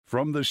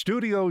From the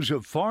studios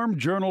of Farm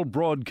Journal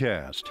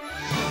Broadcast,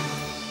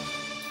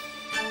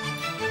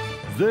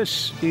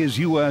 this is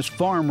U.S.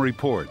 Farm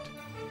Report.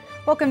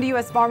 Welcome to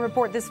U.S. Farm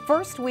Report this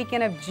first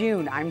weekend of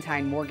June. I'm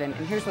Tyne Morgan,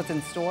 and here's what's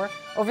in store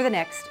over the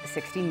next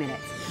 60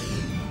 minutes.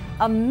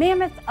 A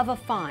mammoth of a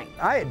find.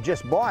 I had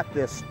just bought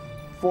this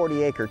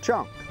 40-acre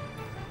chunk,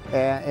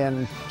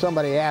 and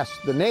somebody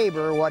asked the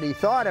neighbor what he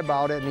thought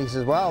about it, and he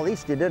says, well, at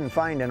least you didn't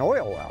find an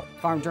oil well.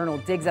 Farm Journal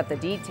digs up the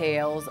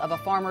details of a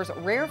farmer's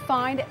rare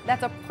find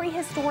that's a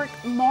prehistoric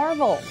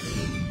marvel.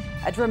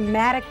 A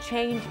dramatic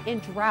change in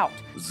drought.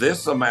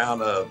 This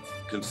amount of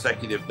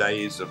consecutive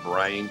days of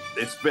rain,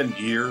 it's been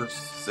years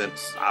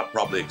since I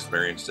probably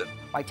experienced it.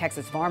 Why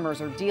Texas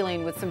farmers are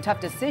dealing with some tough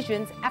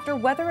decisions after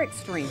weather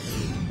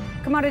extremes.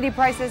 Commodity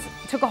prices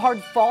took a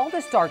hard fall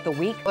to start the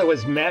week. It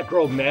was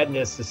macro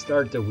madness to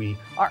start the week.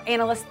 Our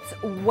analysts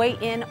weigh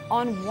in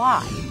on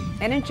why.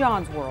 And in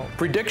John's world,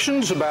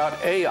 predictions about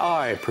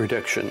AI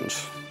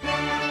predictions.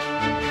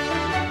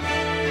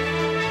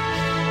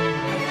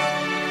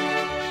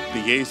 The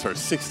yeas are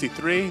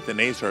 63, the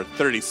nays are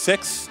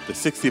 36, the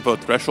 60-vote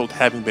threshold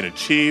having been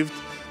achieved.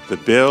 The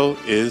bill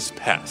is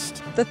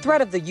passed. The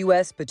threat of the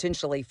U.S.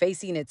 potentially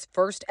facing its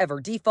first ever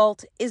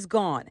default is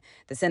gone.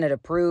 The Senate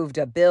approved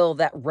a bill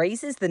that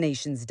raises the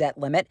nation's debt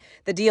limit.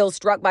 The deal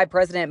struck by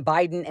President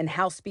Biden and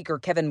House Speaker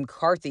Kevin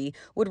McCarthy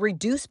would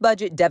reduce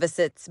budget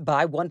deficits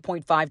by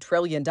 $1.5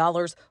 trillion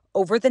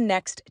over the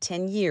next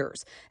 10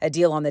 years. A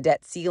deal on the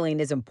debt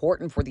ceiling is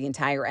important for the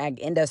entire ag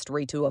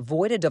industry to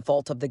avoid a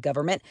default of the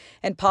government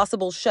and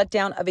possible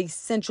shutdown of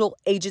essential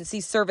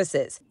agency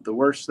services. The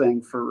worst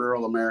thing for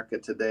rural America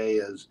today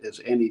is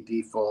any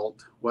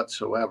default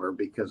whatsoever,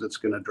 because it's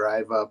going to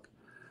drive up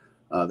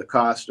the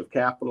cost of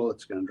capital.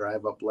 It's going to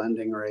drive up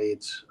lending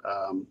rates.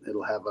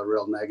 It'll have a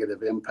real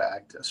negative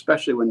impact,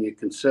 especially when you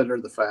consider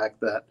the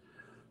fact that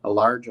a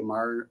large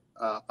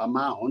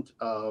amount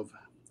of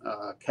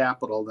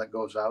capital that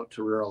goes out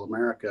to rural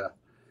America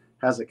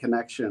has a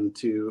connection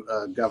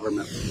to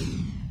government.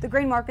 The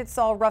grain market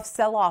saw a rough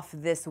sell-off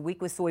this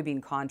week with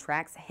soybean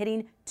contracts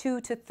hitting 2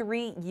 to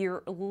 3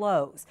 year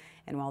lows.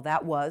 And while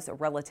that was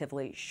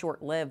relatively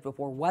short-lived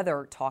before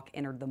weather talk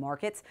entered the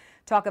markets,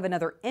 talk of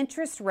another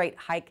interest rate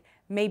hike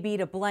may be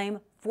to blame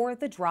for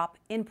the drop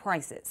in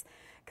prices.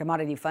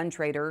 Commodity fund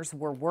traders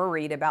were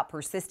worried about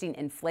persisting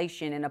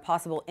inflation and a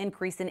possible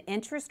increase in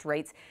interest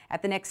rates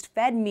at the next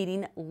Fed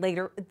meeting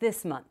later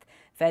this month.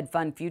 Fed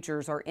fund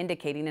futures are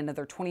indicating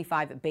another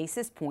 25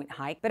 basis point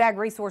hike, but Ag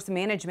Resource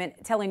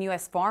Management telling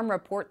U.S. Farm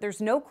Report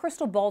there's no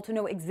crystal ball to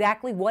know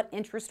exactly what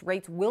interest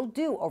rates will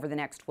do over the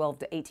next 12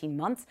 to 18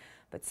 months.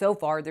 But so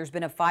far, there's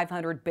been a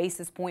 500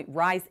 basis point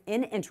rise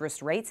in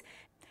interest rates.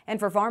 And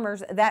for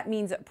farmers, that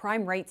means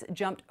prime rates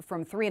jumped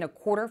from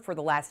 3.25% for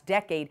the last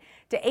decade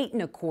to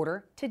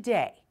 8.25%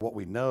 today. What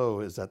we know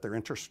is that their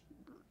interest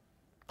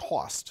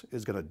cost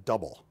is going to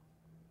double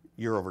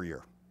year over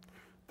year.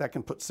 That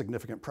can put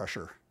significant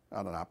pressure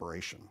on an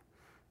operation.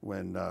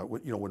 When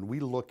we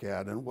look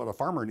at, and what a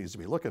farmer needs to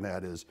be looking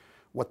at is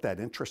what that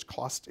interest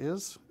cost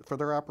is for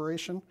their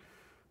operation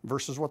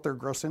versus what their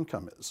gross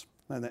income is.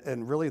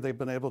 And really, they've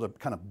been able to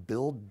kind of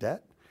build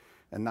debt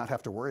and not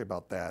have to worry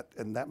about that.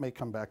 And that may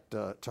come back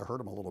to hurt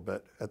them a little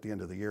bit at the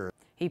end of the year.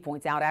 He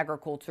points out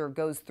agriculture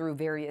goes through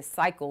various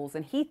cycles,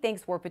 and he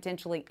thinks we're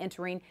potentially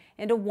entering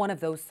into one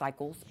of those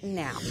cycles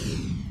now.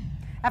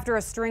 After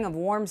a string of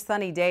warm,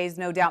 sunny days,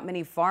 no doubt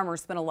many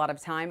farmers spent a lot of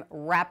time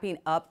wrapping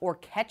up or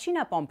catching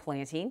up on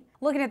planting.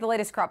 Looking at the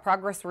latest crop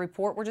progress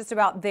report, we're just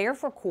about there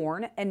for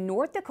corn, and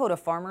North Dakota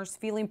farmers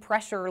feeling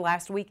pressure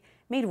last week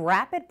made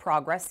rapid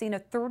progress, seeing a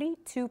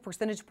 32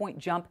 percentage point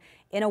jump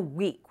in a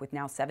week, with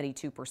now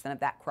 72% of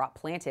that crop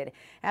planted.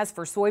 As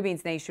for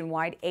soybeans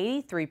nationwide,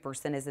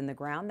 83% is in the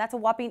ground. That's a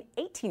whopping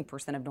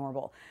 18% of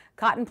normal.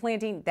 Cotton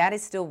planting, that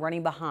is still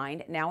running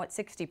behind, now at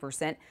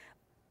 60%.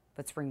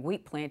 But spring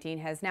wheat planting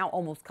has now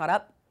almost caught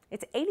up.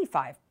 It's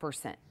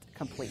 85%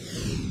 complete.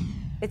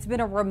 It's been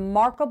a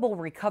remarkable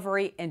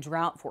recovery in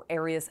drought for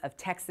areas of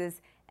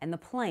Texas and the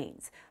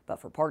plains. But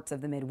for parts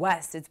of the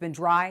Midwest, it's been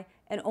dry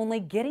and only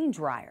getting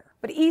drier.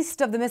 But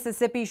east of the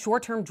Mississippi,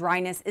 short-term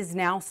dryness is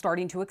now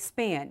starting to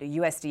expand.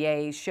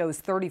 USDA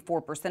shows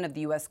 34% of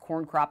the U.S.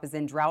 corn crop is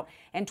in drought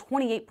and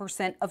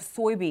 28% of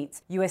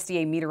soybeans.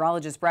 USDA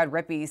meteorologist Brad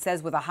Rippey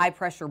says with a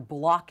high-pressure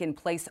block in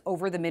place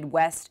over the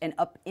Midwest and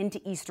up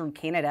into eastern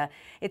Canada,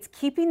 it's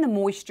keeping the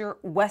moisture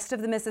west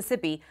of the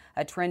Mississippi,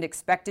 a trend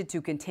expected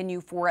to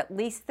continue for at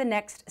least the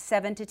next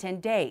 7 to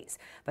 10 days.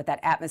 But that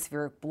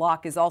atmospheric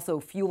block is also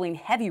fueling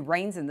heavy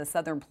rains in the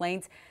southern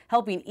plains,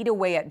 helping eat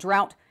away at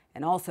drought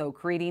and also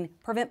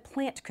prevent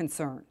plant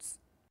concerns.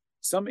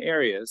 Some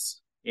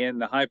areas in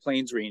the High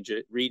Plains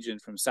region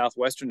from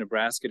southwestern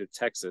Nebraska to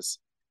Texas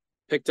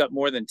picked up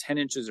more than 10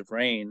 inches of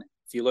rain.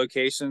 A few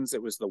locations,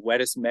 it was the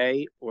wettest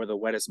May or the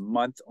wettest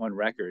month on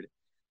record.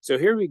 So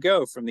here we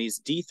go from these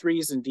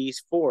D3s and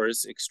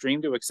D4s,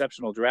 extreme to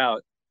exceptional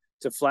drought,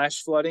 to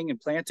flash flooding and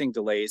planting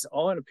delays,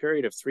 all in a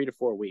period of 3 to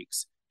 4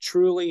 weeks.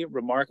 Truly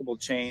remarkable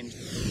change.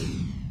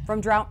 From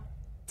drought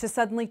to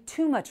suddenly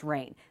too much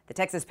rain. The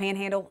Texas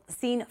Panhandle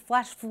seen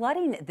flash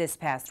flooding this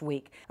past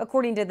week.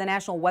 According to the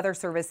National Weather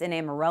Service in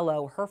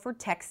Amarillo, Hereford,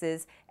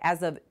 Texas,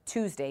 as of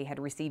Tuesday, had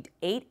received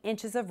 8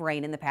 inches of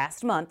rain in the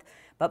past month,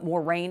 but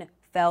more rain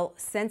fell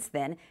since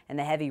then, and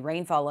the heavy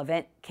rainfall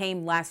event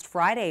came last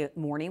Friday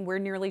morning, where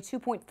nearly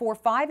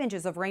 2.45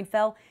 inches of rain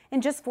fell in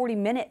just 40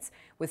 minutes.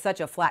 With such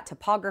a flat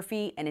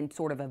topography and in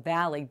sort of a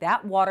valley,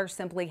 that water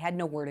simply had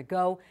nowhere to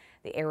go.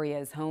 The area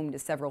is home to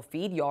several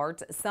feed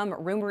yards. Some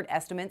rumored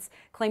estimates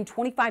claim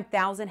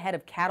 25,000 head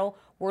of cattle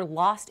were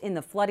lost in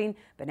the flooding,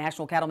 but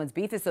National Cattlemen's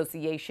Beef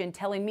Association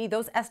telling me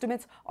those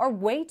estimates are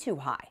way too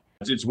high.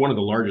 It's one of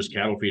the largest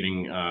cattle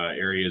feeding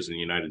areas in the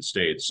United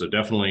States, so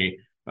definitely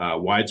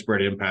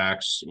widespread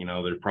impacts.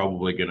 There's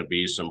probably going to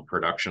be some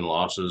production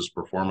losses,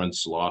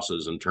 performance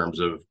losses in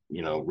terms of,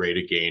 rate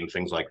of gain,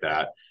 things like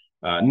that.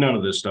 None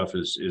of this stuff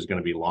is going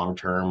to be long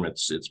term.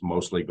 It's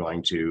mostly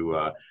going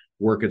to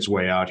work its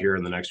way out here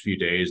in the next few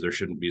days. There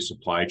shouldn't be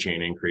supply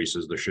chain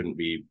increases. There shouldn't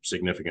be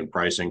significant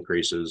price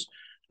increases.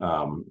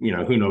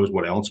 Who knows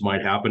what else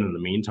might happen in the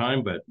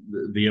meantime, but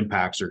the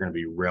impacts are going to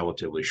be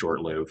relatively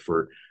short-lived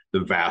for the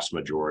vast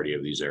majority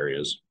of these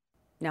areas.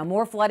 Now,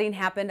 more flooding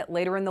happened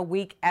later in the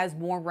week as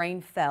more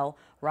rain fell.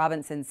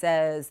 Robinson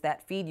says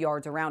that feed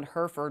yards around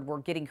Hereford were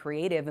getting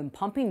creative and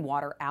pumping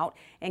water out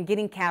and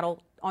getting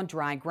cattle on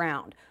dry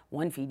ground.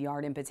 One feed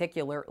yard in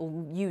particular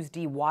used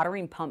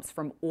dewatering pumps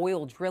from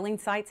oil drilling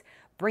sites,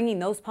 bringing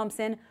those pumps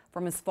in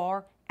from as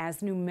far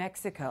as New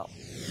Mexico.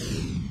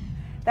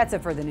 That's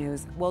it for the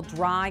news. Well,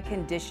 dry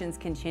conditions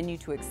continue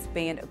to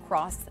expand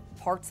across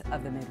parts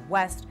of the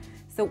Midwest.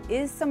 So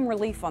is some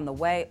relief on the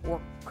way,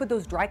 or could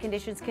those dry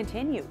conditions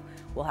continue?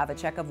 We'll have a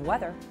check of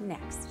weather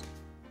next.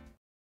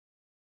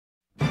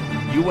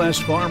 U.S.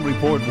 Farm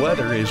Report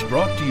weather is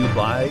brought to you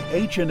by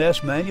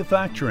H&S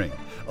Manufacturing.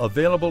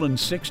 Available in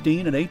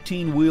 16 and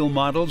 18-wheel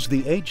models,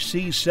 the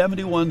HC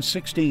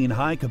 7116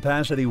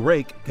 high-capacity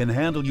rake can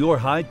handle your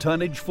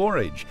high-tonnage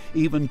forage,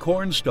 even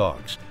corn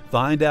stalks.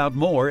 Find out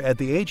more at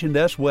the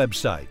H&S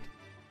website.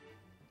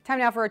 Time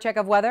now for a check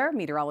of weather.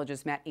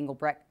 Meteorologist Matt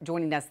Engelbrecht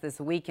joining us this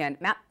weekend.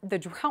 Matt, the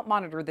drought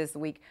monitor this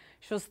week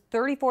shows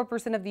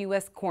 34% of the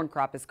U.S. corn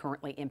crop is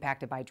currently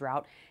impacted by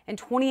drought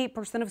and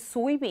 28% of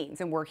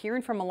soybeans. And we're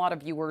hearing from a lot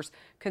of viewers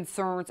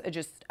concerns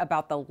just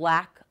about the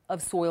lack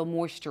of soil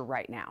moisture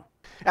right now.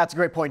 That's a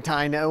great point,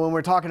 Ty. Now, when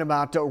we're talking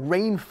about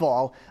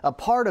rainfall, a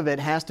part of it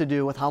has to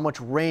do with how much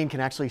rain can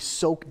actually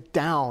soak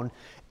down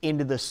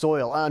into the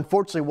soil.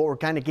 Unfortunately, what we're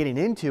kind of getting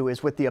into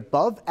is with the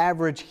above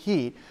average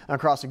heat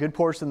across a good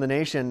portion of the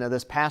nation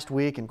this past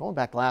week and going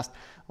back last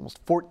almost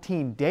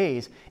 14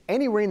 days,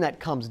 any rain that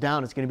comes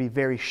down is going to be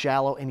very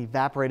shallow and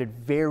evaporated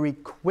very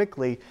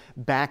quickly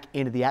back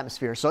into the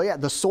atmosphere. So yeah,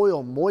 the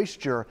soil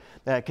moisture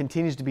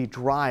continues to be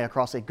dry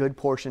across a good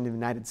portion of the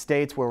United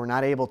States, where we're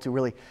not able to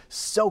really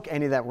soak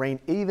any of that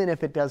rain, even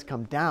if it does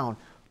come down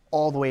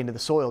all the way into the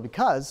soil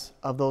because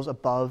of those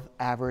above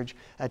average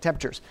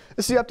temperatures.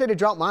 This is the updated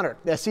drought monitor.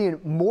 They're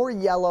seeing more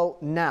yellow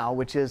now,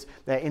 which is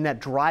in that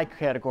dry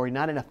category,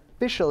 not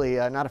officially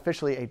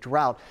a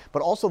drought,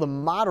 but also the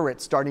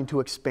moderate starting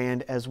to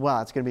expand as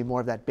well. It's going to be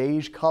more of that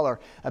beige color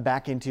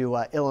back into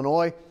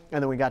Illinois,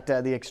 and then we got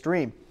the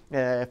extreme,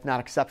 if not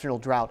exceptional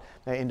drought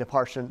into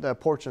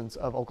portions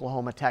of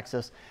Oklahoma,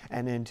 Texas,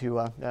 and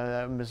into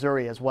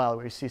Missouri as well,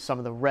 where you see some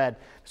of the red.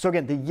 So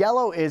again, the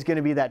yellow is going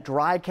to be that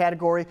dry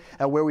category.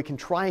 Where we can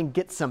try and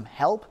get some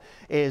help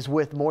is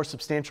with more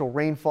substantial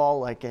rainfall,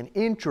 like an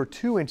inch or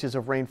 2 inches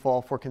of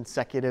rainfall for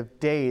consecutive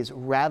days,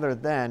 rather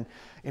than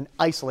an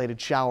isolated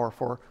shower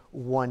for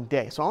one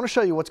day. So I want to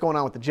show you what's going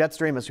on with the jet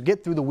stream as we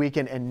get through the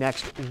weekend and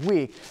next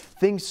week.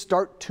 Things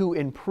start to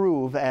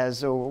improve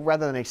as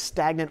rather than a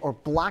stagnant or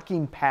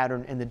blocking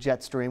pattern in the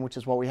jet stream, which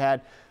is what we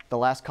had the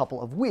last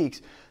couple of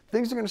weeks.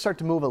 Things are going to start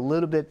to move a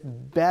little bit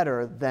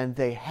better than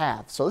they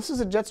have. So this is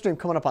a jet stream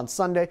coming up on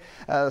Sunday.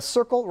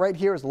 Circle right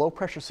here is a low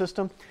pressure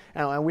system.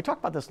 And we talked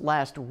about this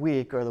last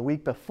week or the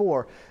week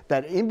before,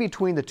 that in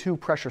between the two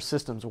pressure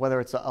systems, whether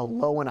it's a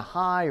low and a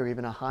high or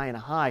even a high and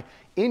a high,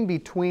 in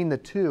between the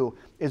two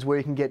is where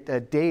you can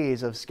get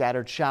days of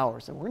scattered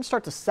showers. And we're going to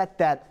start to set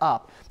that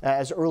up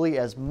as early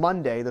as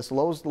Monday. This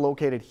low is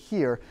located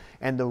here,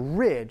 and the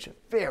ridge,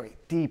 very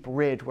deep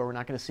ridge where we're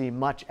not going to see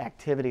much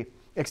activity,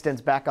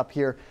 extends back up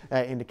here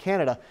into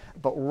Canada.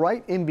 But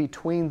right in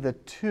between the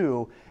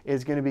two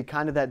is going to be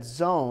kind of that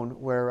zone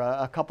where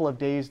a couple of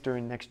days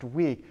during next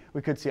week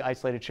we could see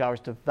isolated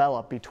showers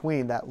develop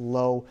between that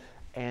low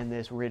and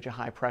this ridge of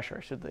high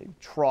pressure, so the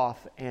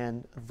trough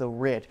and the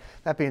ridge.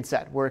 That being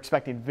said, we're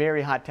expecting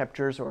very hot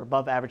temperatures or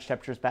above average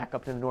temperatures back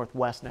up to the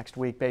northwest next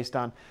week based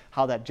on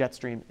how that jet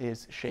stream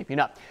is shaping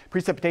up.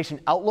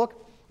 Precipitation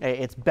outlook.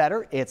 It's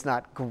better. It's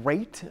not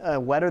great.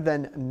 Wetter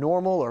than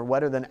normal or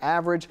wetter than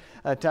average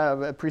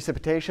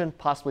precipitation,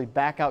 possibly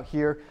back out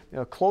here,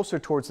 closer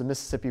towards the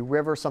Mississippi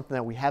River, something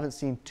that we haven't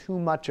seen too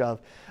much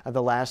of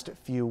the last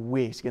few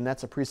weeks. Again,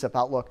 that's a precip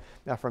outlook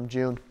from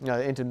June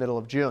into the middle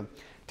of June.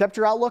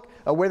 Temperature outlook,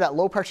 where that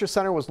low pressure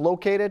center was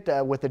located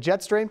with the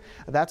jet stream,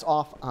 that's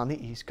off on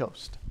the East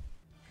Coast.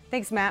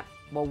 Thanks, Matt.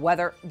 Well,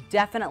 weather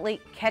definitely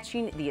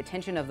catching the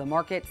attention of the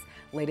markets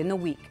late in the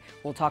week.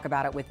 We'll talk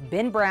about it with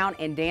Ben Brown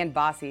and Dan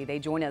Bosse. They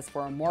join us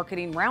for our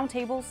marketing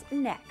roundtables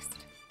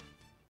next.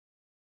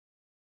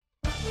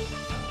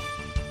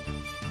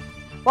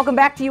 Welcome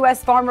back to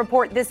U.S. Farm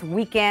Report this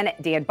weekend.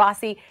 Dan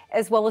Bosse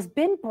as well as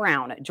Ben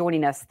Brown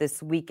joining us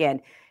this weekend.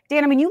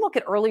 Dan, I mean, you look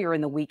at earlier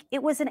in the week,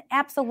 it was an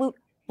absolute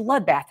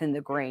bloodbath in the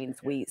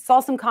grains. We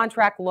saw some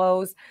contract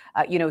lows,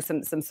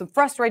 some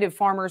frustrated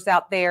farmers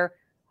out there,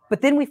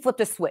 but then we flipped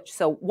a switch.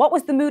 So what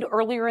was the mood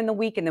earlier in the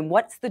week, and then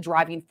what's the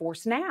driving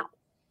force now?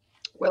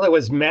 Well, it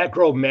was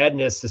macro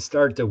madness to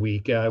start the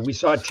week. We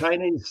saw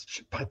China's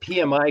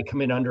PMI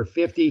come in under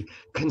 50,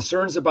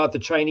 concerns about the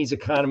Chinese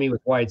economy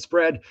was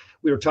widespread.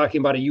 We were talking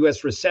about a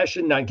U.S.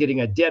 recession, not getting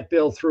a debt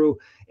bill through,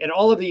 and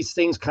all of these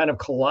things kind of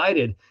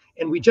collided.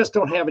 And we just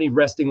don't have any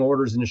resting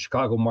orders in the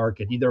Chicago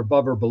market, either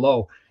above or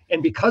below.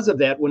 And because of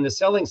that, when the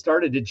selling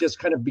started, it just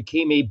kind of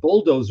became a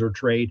bulldozer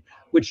trade,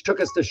 which took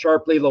us to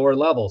sharply lower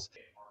levels.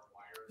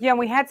 Yeah, and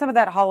we had some of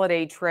that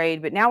holiday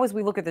trade, but now as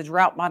we look at the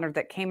drought monitor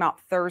that came out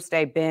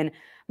Thursday, Ben,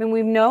 I mean,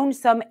 we've known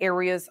some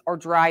areas are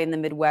dry in the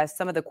Midwest,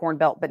 some of the Corn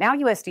Belt, but now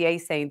USDA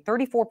is saying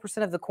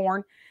 34% of the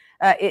corn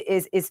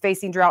is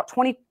facing drought,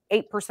 28%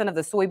 of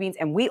the soybeans,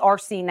 and we are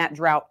seeing that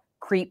drought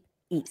creep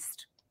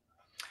east.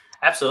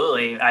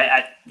 Absolutely.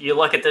 You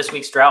look at this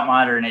week's drought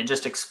monitor and it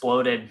just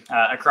exploded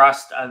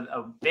across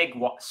a big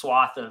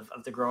swath of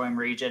the growing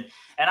region.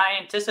 And I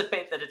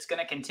anticipate that it's going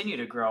to continue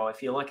to grow.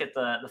 If you look at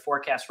the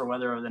forecast for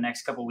weather over the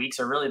next couple of weeks,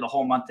 or really the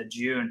whole month of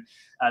June,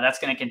 that's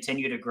going to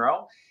continue to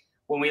grow.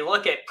 When we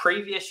look at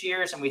previous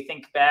years and we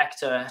think back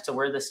to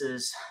where this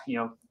is,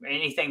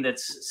 anything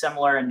that's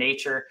similar in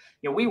nature,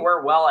 we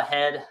were well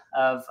ahead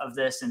of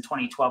this in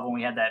 2012 when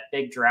we had that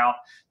big drought,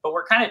 but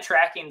we're kind of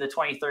tracking the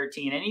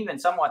 2013 and even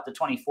somewhat the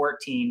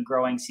 2014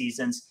 growing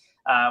seasons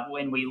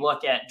when we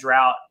look at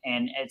drought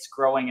and it's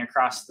growing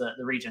across the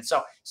region.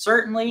 So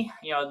certainly,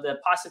 the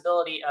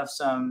possibility of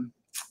some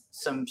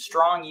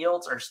strong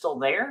yields are still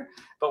there,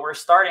 but we're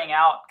starting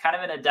out kind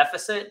of in a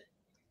deficit.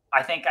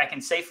 I think I can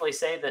safely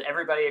say that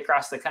everybody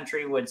across the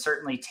country would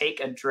certainly take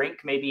a drink,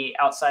 maybe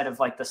outside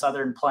of like the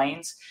Southern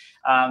Plains,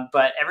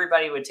 but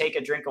everybody would take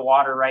a drink of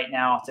water right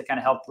now to kind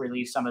of help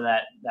relieve some of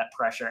that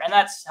pressure. And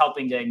that's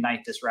helping to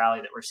ignite this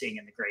rally that we're seeing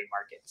in the grain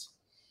markets.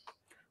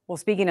 Well,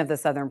 speaking of the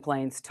Southern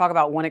Plains, talk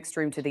about one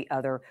extreme to the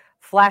other.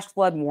 Flash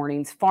flood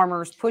warnings,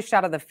 farmers pushed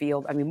out of the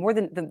field. I mean, more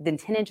than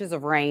 10 inches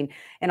of rain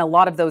in a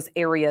lot of those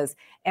areas.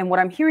 And what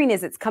I'm hearing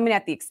is it's coming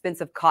at the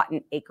expense of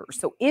cotton acres.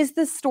 So is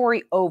the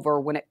story over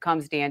when it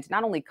comes down to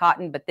not only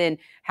cotton, but then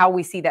how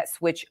we see that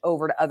switch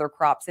over to other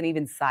crops and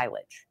even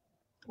silage?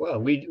 Well,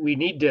 we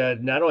need to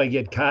not only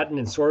get cotton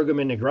and sorghum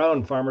in the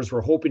ground. Farmers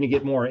were hoping to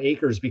get more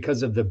acres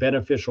because of the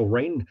beneficial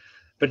rain.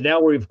 But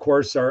now we, of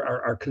course,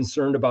 are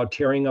concerned about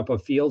tearing up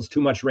of fields. Too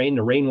much rain,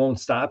 the rain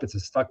won't stop. It's a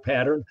stuck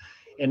pattern.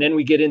 And then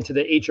we get into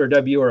the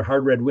HRW, or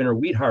hard red winter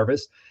wheat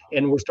harvest,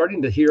 and we're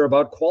starting to hear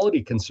about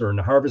quality concern.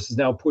 The harvest is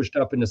now pushed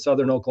up into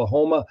southern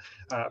Oklahoma.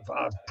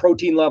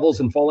 Protein levels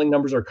and falling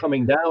numbers are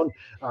coming down.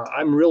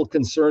 I'm real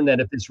concerned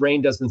that if this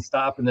rain doesn't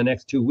stop in the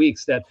next 2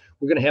 weeks, that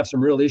we're going to have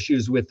some real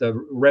issues with the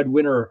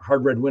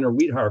hard red winter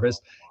wheat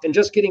harvest and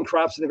just getting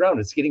crops in the ground.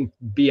 It's getting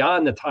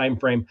beyond the time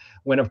frame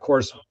when, of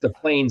course, the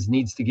plains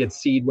needs to get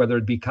seed, whether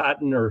it be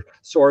cotton or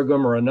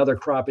sorghum or another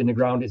crop in the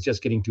ground. It's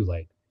just getting too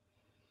late.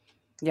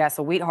 Yeah,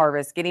 so wheat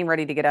harvest getting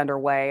ready to get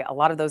underway. A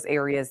lot of those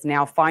areas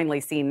now finally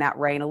seeing that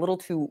rain, a little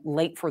too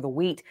late for the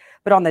wheat.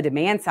 But on the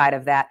demand side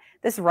of that,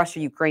 this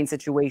Russia-Ukraine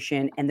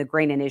situation and the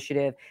grain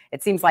initiative,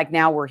 it seems like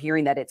now we're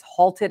hearing that it's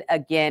halted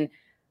again.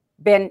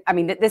 Ben, I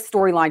mean, this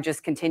storyline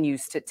just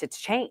continues to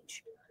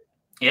change.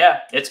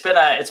 Yeah, it's been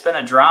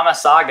a drama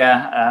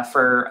saga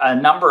for a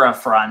number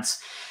of fronts.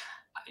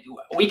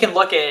 We can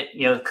look at,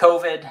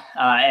 COVID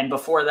and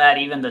before that,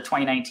 even the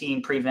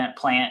 2019 prevent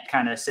plant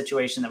kind of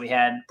situation that we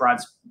had broad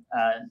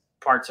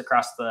parts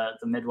across the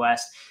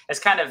Midwest as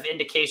kind of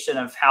indication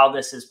of how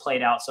this has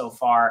played out so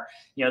far.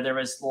 There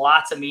was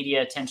lots of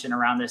media attention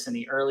around this in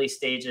the early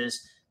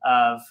stages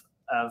of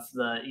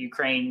the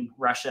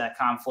Ukraine-Russia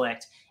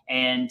conflict.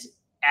 And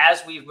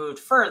as we've moved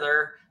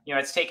further,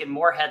 it's taken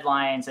more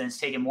headlines and it's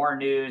taken more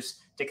news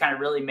to kind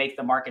of really make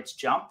the markets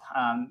jump.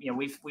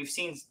 We've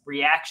seen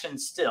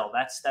reactions still.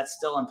 That's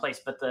still in place,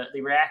 but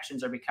the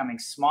reactions are becoming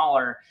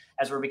smaller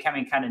as we're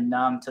becoming kind of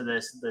numb to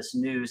this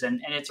news,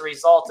 and it's a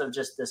result of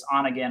just this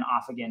on again,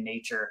 off again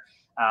nature.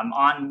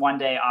 On one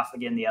day, off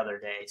again the other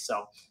day.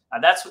 So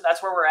that's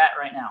where we're at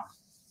right now.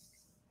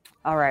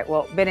 All right.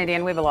 Well, Ben and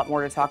Dan, we have a lot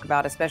more to talk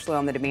about, especially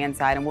on the demand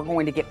side, and we're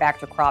going to get back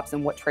to crops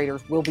and what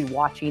traders will be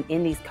watching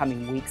in these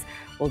coming weeks.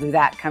 We'll do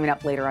that coming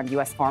up later on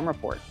U.S. Farm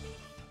Report.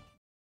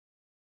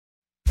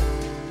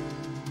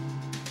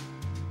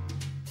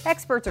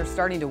 Experts are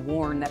starting to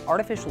warn that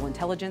artificial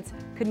intelligence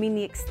could mean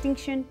the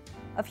extinction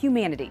of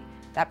humanity.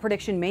 That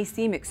prediction may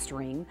seem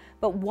extreme,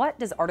 but what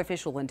does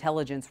artificial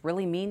intelligence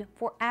really mean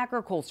for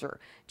agriculture?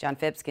 John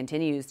Phipps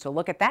continues to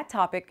look at that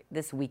topic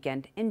this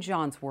weekend in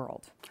John's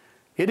World.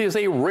 It is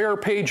a rare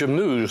page of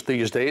news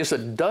these days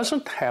that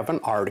doesn't have an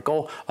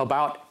article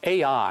about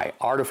AI,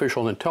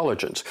 artificial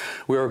intelligence.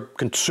 We're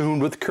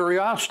consumed with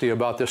curiosity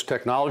about this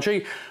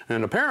technology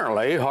and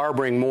apparently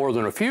harboring more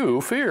than a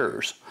few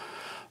fears.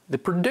 The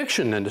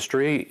prediction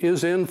industry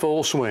is in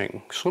full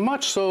swing, so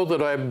much so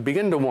that I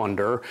begin to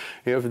wonder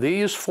if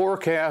these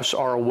forecasts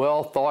are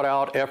well thought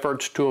out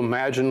efforts to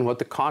imagine what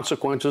the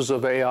consequences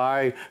of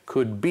AI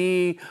could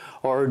be,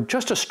 or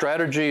just a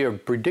strategy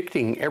of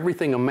predicting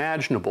everything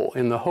imaginable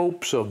in the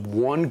hopes of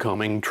one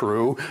coming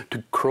true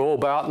to crow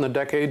about in the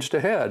decades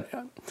ahead.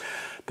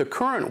 The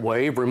current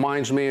wave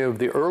reminds me of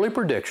the early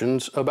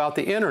predictions about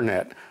the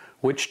internet,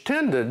 which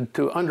tended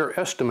to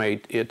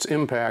underestimate its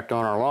impact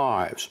on our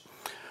lives.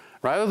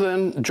 Rather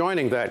than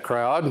joining that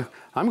crowd,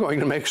 I'm going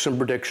to make some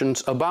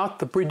predictions about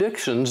the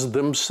predictions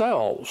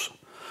themselves.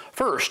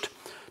 First,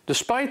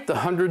 despite the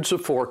hundreds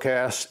of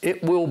forecasts,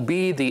 it will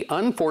be the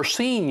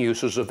unforeseen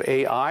uses of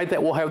AI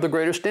that will have the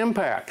greatest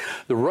impact.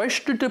 The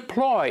rush to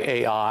deploy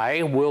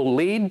AI will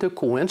lead to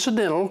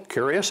coincidental,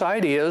 curious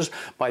ideas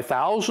by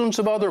thousands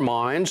of other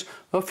minds,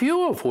 a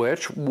few of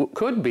which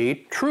could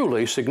be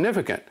truly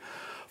significant.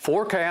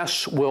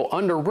 Forecasts will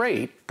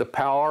underrate the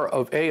power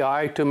of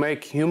AI to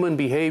make human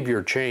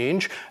behavior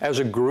change as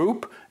a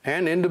group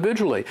and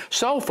individually.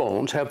 Cell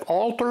phones have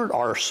altered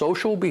our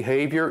social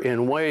behavior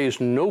in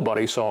ways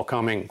nobody saw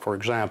coming, for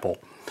example.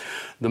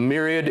 The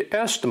myriad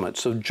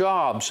estimates of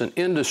jobs and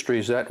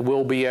industries that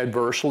will be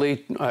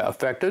adversely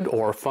affected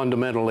or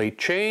fundamentally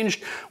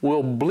changed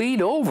will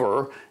bleed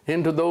over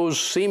into those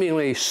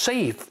seemingly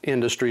safe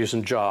industries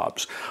and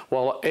jobs.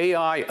 While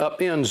AI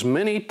upends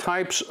many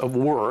types of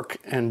work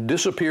and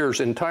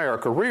disappears entire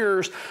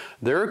careers,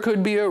 there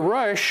could be a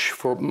rush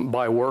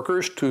by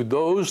workers to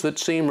those that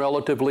seem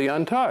relatively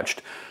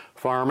untouched.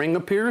 Farming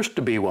appears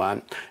to be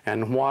one,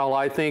 and while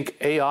I think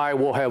AI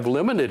will have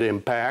limited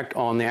impact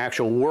on the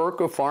actual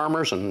work of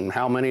farmers and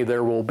how many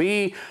there will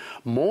be,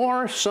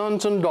 more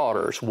sons and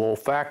daughters will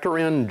factor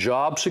in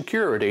job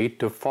security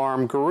to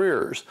farm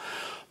careers.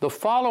 The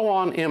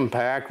follow-on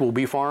impact will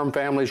be farm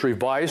families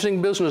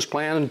revising business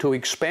plans to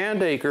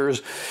expand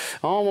acres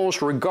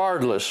almost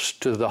regardless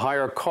to the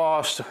higher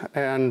cost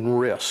and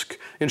risk.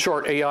 In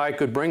short, AI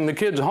could bring the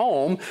kids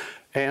home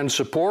and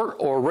support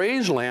or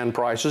raise land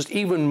prices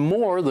even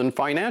more than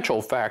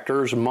financial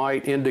factors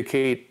might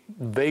indicate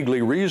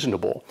vaguely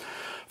reasonable.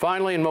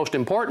 Finally, and most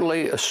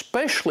importantly,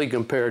 especially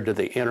compared to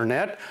the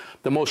internet,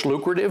 the most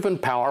lucrative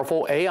and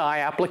powerful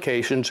AI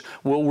applications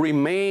will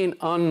remain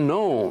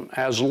unknown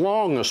as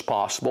long as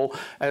possible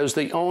as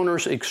the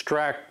owners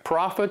extract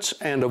profits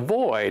and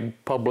avoid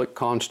public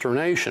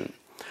consternation.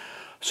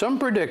 Some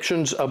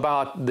predictions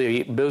about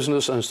the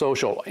business and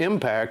social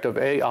impact of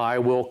AI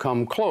will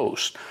come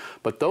close,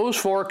 but those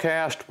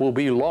forecasts will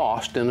be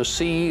lost in a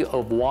sea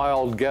of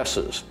wild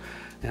guesses,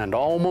 and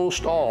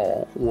almost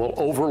all will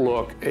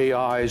overlook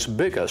AI's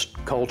biggest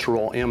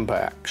cultural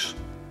impacts.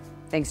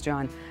 Thanks,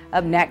 John.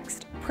 Up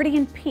next, Pretty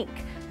in Pink,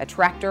 a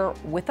tractor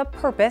with a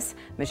purpose.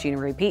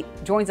 Machinery Pete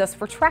joins us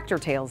for Tractor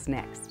Tales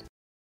next.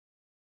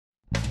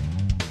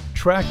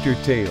 Tractor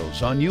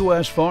Tales on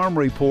U.S. Farm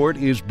Report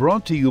is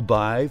brought to you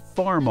by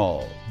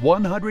Farmall.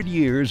 100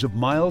 years of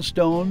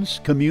milestones,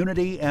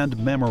 community, and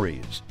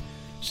memories.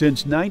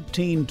 Since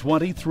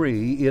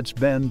 1923, it's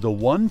been the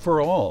one for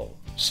all.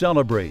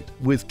 Celebrate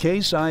with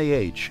Case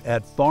IH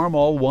at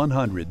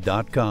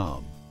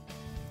farmall100.com.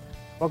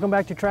 Welcome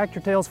back to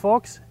Tractor Tales,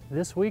 folks.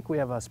 This week we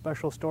have a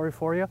special story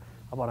for you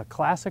about a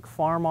classic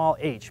Farmall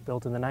H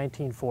built in the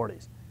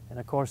 1940s. And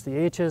of course the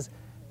H's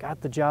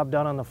got the job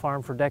done on the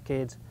farm for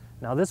decades.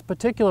 Now this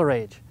particular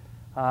H,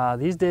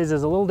 these days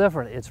is a little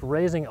different. It's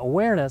raising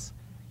awareness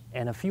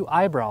and a few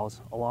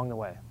eyebrows along the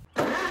way.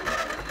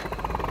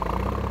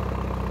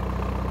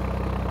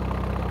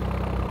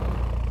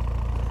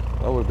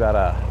 Well, we've got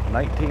a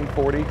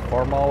 1940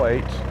 Farmall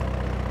H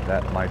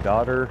that my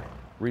daughter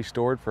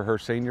restored for her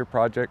senior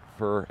project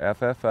for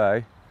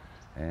FFA,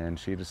 and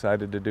she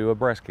decided to do a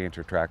breast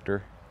cancer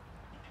tractor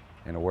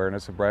in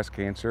awareness of breast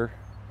cancer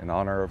in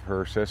honor of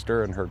her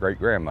sister and her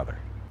great-grandmother.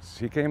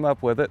 She came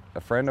up with it.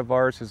 A friend of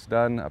ours has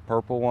done a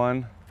purple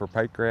one for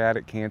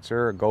pancreatic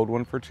cancer, a gold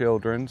one for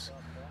children's,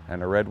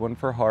 and a red one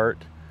for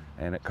heart,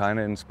 and it kind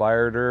of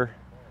inspired her,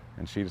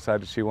 and she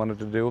decided she wanted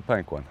to do a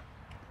pink one.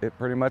 It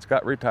pretty much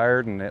got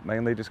retired, and it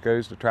mainly just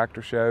goes to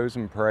tractor shows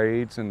and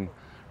parades and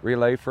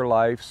Relay for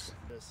Lifes.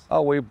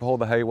 Oh, we pull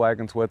the hay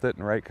wagons with it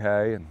and rake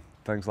hay and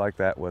things like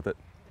that with it.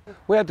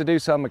 We had to do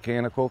some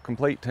mechanical,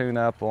 complete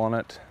tune-up on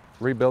it,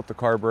 rebuilt the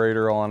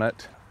carburetor on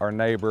it. Our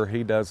neighbor,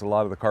 he does a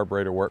lot of the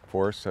carburetor work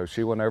for us, so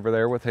she went over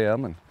there with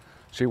him and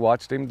she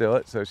watched him do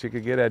it so she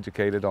could get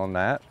educated on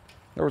that.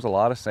 There was a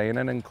lot of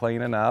sanding and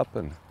cleaning up,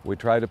 and we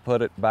tried to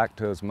put it back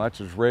to as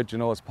much as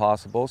original as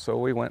possible, so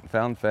we went and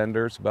found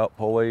fenders, belt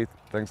pulley,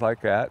 things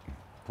like that.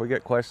 We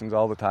get questions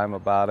all the time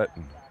about it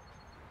and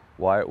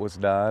why it was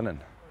done, and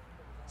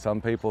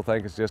some people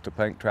think it's just a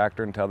pink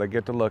tractor until they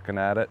get to looking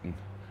at it and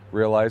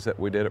realize that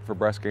we did it for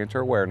breast cancer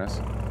awareness.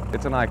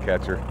 It's an eye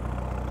catcher.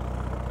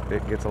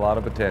 It gets a lot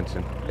of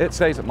attention. It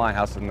stays at my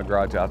house in the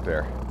garage out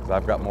there.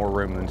 I've got more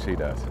room than she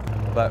does.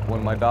 But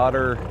when my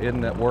daughter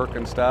isn't at work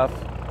and stuff,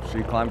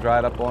 she climbs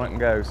right up on it and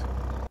goes.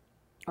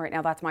 All right,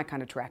 now that's my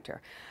kind of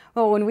tractor.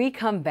 Well, when we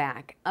come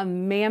back, a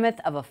mammoth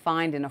of a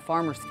find in a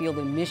farmer's field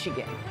in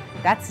Michigan.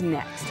 That's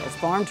next, as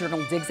Farm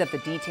Journal digs up the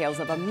details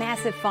of a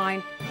massive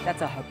find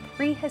that's a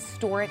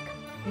prehistoric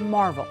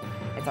marvel.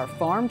 It's our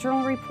Farm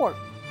Journal report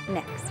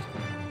next.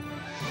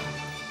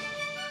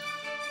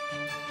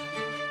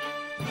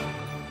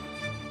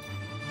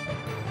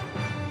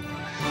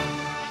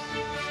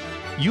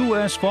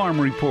 U.S.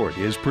 Farm Report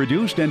is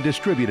produced and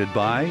distributed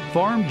by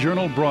Farm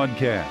Journal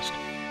Broadcast.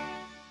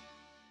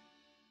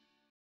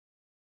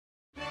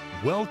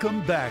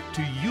 Welcome back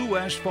to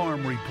U.S.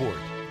 Farm Report.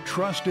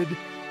 Trusted,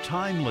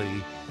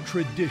 timely,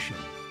 tradition.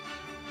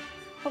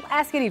 Well,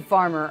 ask any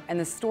farmer, and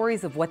the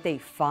stories of what they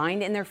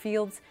find in their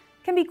fields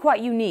can be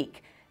quite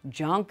unique.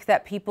 Junk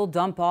that people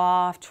dump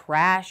off,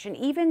 trash, and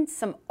even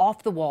some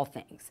off-the-wall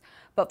things.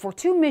 But for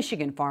two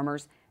Michigan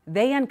farmers,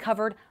 they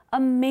uncovered a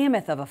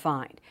mammoth of a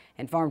find.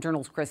 And Farm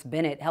Journal's Chris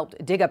Bennett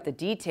helped dig up the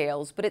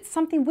details, but it's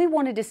something we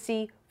wanted to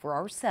see for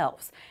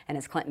ourselves. And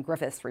as Clinton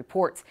Griffiths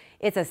reports,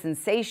 it's a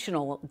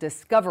sensational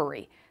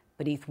discovery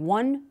beneath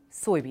one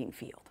soybean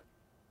field.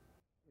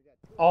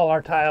 All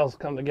our tiles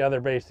come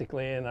together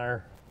basically in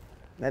our...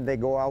 Then they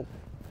go out,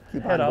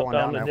 keep head on out going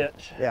down down the there.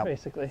 ditch, Yeah.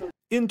 basically.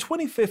 In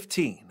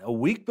 2015, a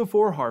week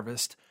before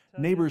harvest,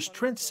 neighbors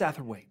Trent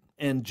Satterwhite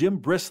and Jim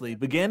Brisley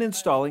began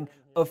installing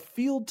a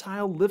field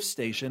tile lift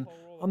station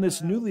on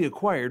this newly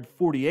acquired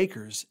 40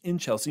 acres in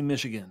Chelsea,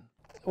 Michigan.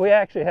 We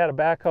actually had a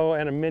backhoe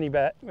and a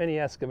mini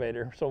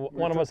excavator, so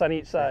one of us on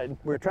each side.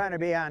 We're trying to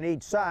be on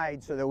each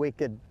side so that we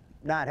could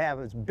not have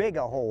as big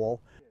a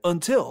hole.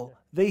 Until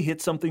they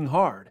hit something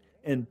hard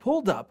and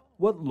pulled up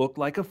what looked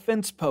like a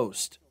fence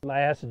post. And I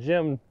asked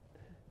Jim,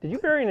 "Did you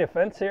bury any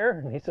fence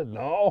here?" And he said,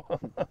 "No."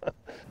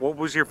 What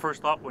was your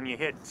first thought when you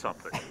hit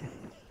something?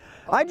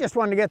 I just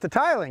wanted to get the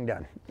tiling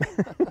done.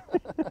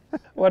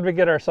 What did we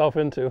get ourselves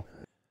into?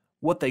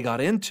 What they got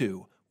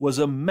into was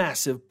a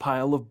massive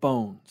pile of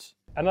bones.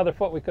 Another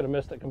foot, we could have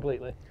missed it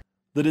completely.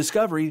 The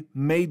discovery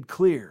made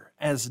clear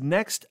as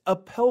next a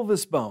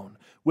pelvis bone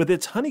with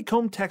its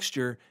honeycomb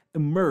texture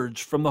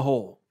emerged from the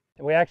hole.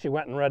 We actually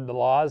went and read the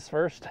laws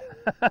first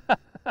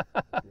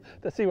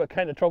to see what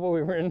kind of trouble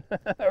we were in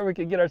or we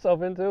could get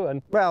ourselves into.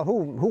 And well,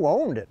 who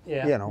owned it?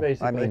 Yeah, you know,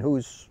 basically. I mean,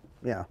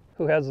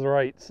 who has the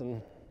rights,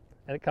 and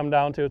it come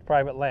down to it's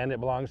private land. It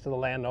belongs to the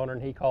landowner,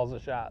 and he calls the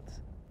shots.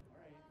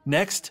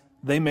 Next,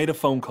 they made a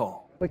phone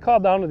call. We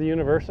called down to the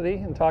university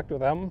and talked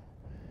with them,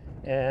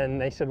 and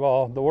they said,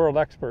 well, the world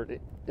expert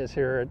is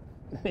here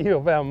at U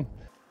of M.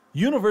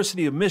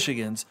 University of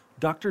Michigan's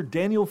Dr.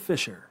 Daniel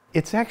Fisher.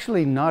 It's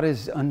actually not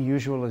as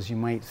unusual as you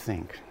might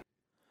think.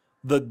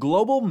 The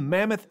global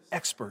mammoth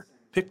expert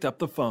picked up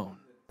the phone.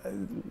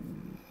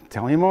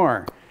 Tell me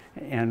more.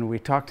 And we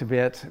talked a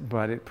bit,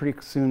 but it pretty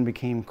soon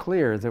became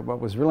clear that what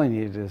was really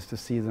needed is to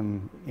see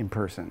them in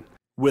person.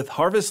 With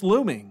harvest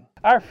looming.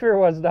 Our fear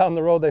was down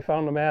the road they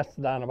found a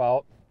mastodon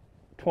about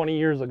 20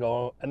 years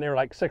ago, and they were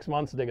like 6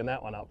 months digging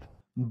that one up.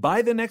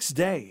 By the next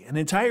day, an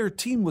entire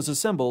team was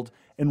assembled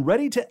and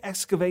ready to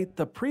excavate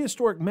the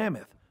prehistoric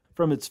mammoth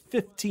from its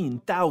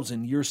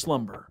 15,000-year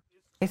slumber.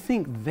 I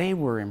think they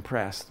were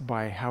impressed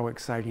by how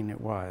exciting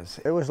it was.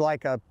 It was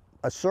like a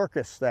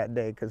circus that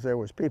day because there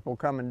was people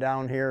coming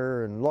down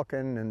here and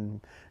looking,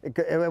 and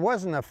it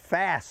wasn't a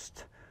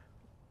fast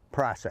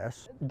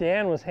process.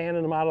 Dan was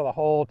handing them out of the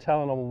hole,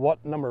 telling them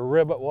what number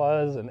rib it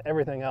was and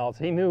everything else.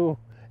 He knew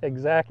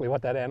exactly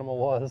what that animal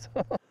was.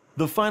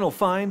 The final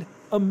find,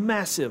 a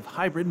massive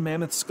hybrid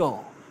mammoth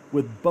skull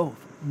with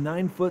both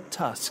 9-foot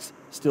tusks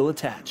still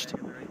attached.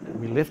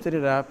 We lifted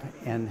it up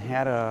and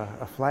had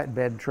a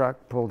flatbed truck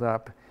pulled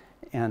up,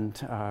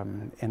 and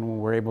we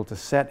were able to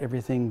set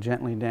everything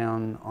gently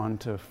down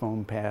onto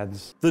foam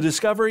pads. The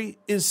discovery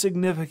is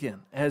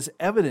significant, as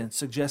evidence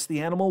suggests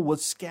the animal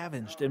was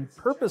scavenged and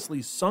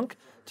purposely sunk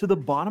to the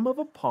bottom of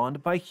a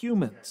pond by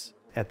humans.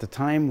 At the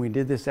time we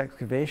did this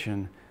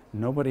excavation,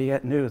 nobody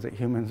yet knew that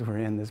humans were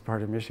in this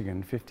part of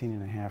Michigan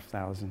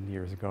 15,500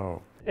 years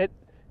ago. It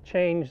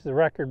changed the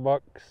record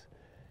books.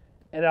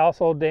 And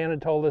also, Dan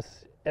had told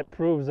us it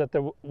proves that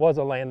there was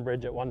a land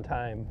bridge at one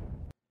time.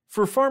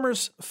 For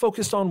farmers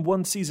focused on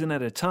one season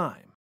at a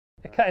time,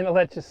 it kind of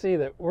lets you see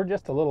that we're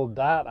just a little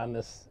dot on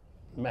this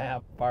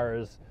map as far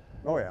as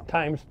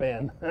time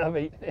span of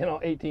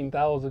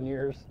 18,000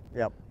 years.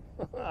 Yep.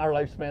 Our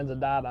lifespan's a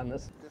dot on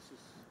this.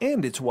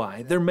 And it's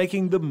why they're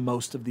making the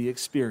most of the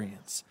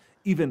experience,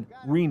 even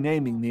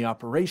renaming the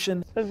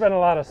operation. There's been a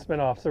lot of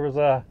spin-offs. There was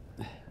a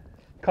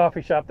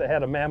coffee shop that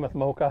had a mammoth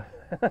mocha.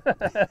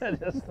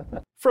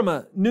 From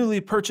a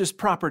newly purchased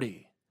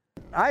property.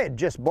 I had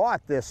just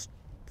bought this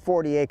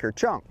 40-acre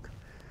chunk,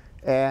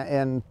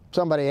 and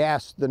somebody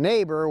asked the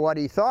neighbor what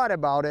he thought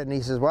about it, and he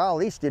says, well, at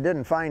least you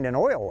didn't find an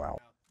oil well.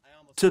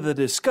 To the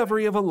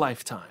discovery of a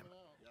lifetime.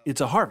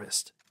 It's a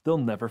harvest they'll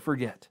never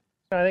forget.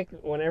 I think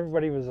when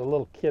everybody was a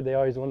little kid, they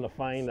always wanted to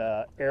find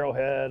an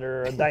arrowhead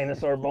or a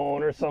dinosaur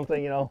bone or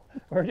something,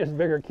 We're just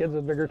bigger kids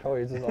with bigger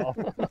toys is all.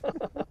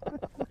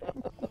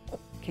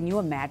 Can you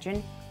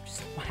imagine?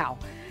 Just wow.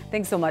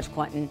 Thanks so much,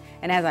 Clinton.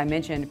 And as I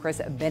mentioned, Chris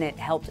Bennett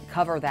helped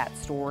cover that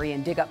story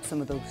and dig up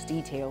some of those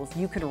details.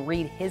 You can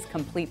read his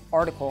complete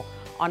article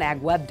on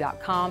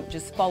agweb.com.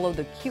 Just follow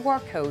the QR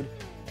code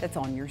that's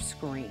on your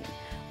screen.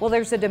 Well,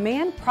 there's a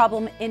demand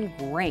problem in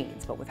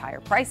grains, but with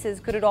higher prices,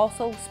 could it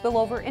also spill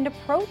over into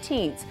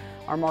proteins?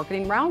 Our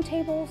marketing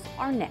roundtables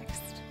are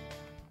next.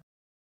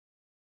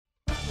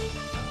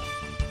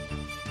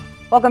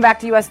 Welcome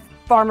back to U.S.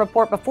 Farm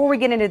Report. Before we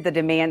get into the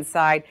demand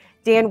side,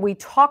 Dan, we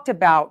talked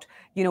about,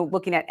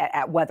 looking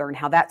at weather and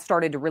how that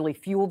started to really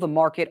fuel the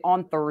market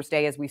on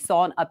Thursday as we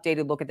saw an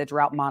updated look at the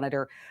drought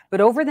monitor.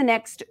 But over the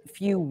next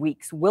few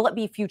weeks, will it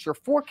be future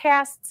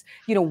forecasts?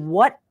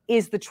 What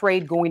is the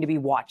trade going to be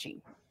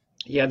watching?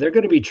 Yeah, they're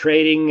going to be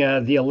trading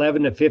the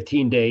 11 to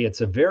 15 day.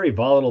 It's a very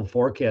volatile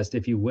forecast,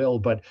 if you will,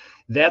 but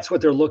that's what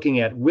they're looking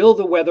at. Will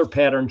the weather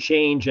pattern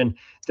change, and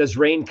does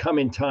rain come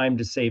in time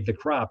to save the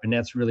crop? And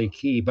that's really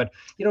key. But,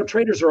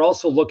 traders are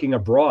also looking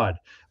abroad.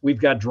 We've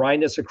got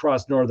dryness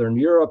across Northern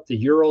Europe, the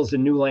Urals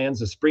and new lands,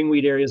 the spring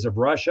wheat areas of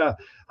Russia.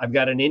 I've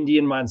got an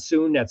Indian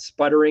monsoon that's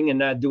sputtering and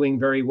not doing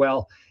very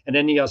well. And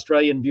then the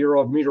Australian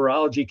Bureau of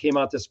Meteorology came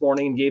out this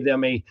morning and gave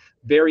them a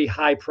very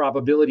high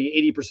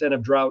probability, 80%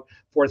 of drought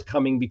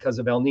forthcoming because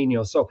of El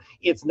Nino. So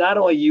it's not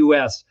only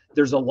U.S.,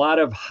 there's a lot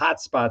of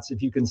hot spots,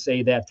 if you can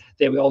say that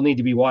we all need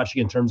to be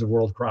watching in terms of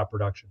world crop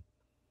production.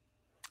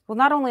 Well,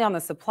 not only on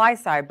the supply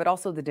side, but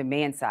also the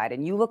demand side.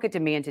 And you look at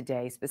demand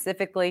today,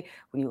 specifically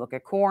when you look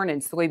at corn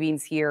and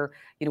soybeans here,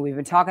 we've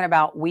been talking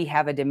about we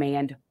have a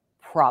demand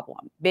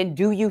problem. Ben,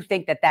 do you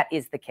think that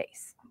is the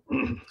case?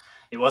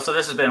 Well, so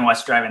this has been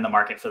what's driving the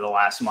market for the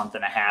last month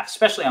and a half,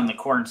 especially on the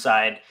corn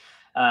side.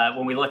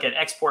 When we look at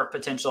export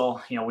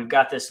potential, we've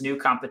got this new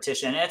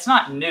competition. And it's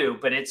not new,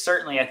 but it's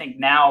certainly, I think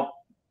now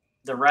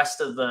the rest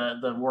of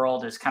the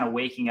world is kind of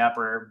waking up,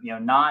 or,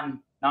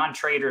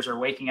 non-traders are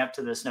waking up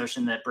to this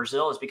notion that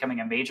Brazil is becoming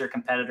a major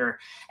competitor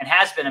and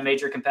has been a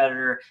major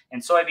competitor in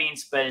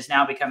soybeans, but is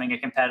now becoming a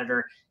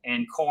competitor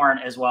in corn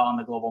as well in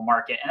the global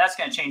market. And that's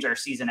going to change our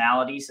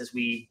seasonalities as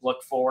we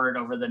look forward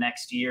over the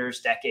next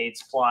years,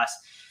 decades plus.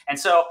 And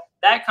so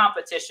that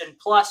competition,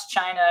 plus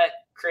China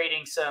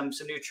creating some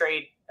new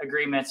trade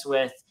agreements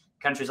with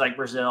countries like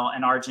Brazil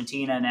and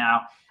Argentina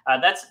now,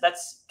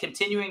 that's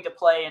continuing to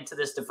play into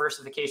this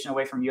diversification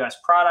away from U.S.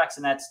 products,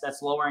 and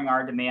that's lowering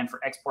our demand for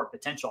export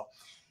potential.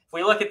 If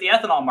we look at the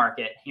ethanol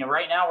market,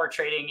 right now we're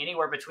trading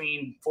anywhere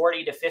between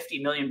 40 to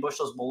 50 million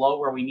bushels below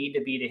where we need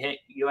to be to hit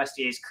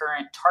USDA's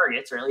current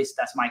targets, or at least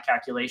that's my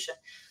calculation.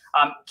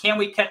 Can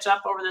we catch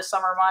up over this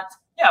summer month?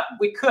 Yeah,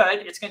 we could.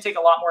 It's going to take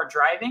a lot more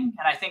driving,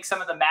 and I think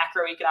some of the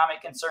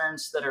macroeconomic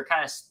concerns that are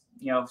kind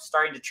of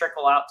starting to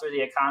trickle out through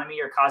the economy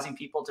are causing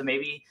people to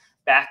maybe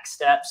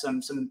backstep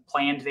some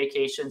planned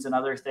vacations and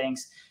other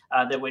things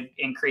that would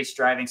increase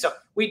driving. So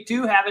we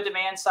do have a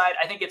demand side.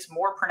 I think it's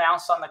more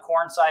pronounced on the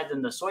corn side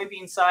than the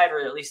soybean side,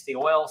 or at least the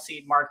oil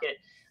seed market.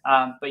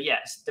 But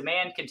yes,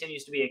 demand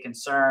continues to be a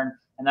concern,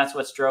 and that's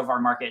what's drove our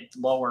market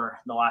lower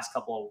the last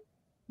couple of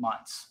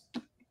months.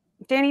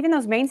 Dan, even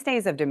those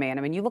mainstays of demand.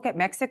 I mean, you look at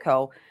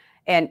Mexico,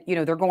 and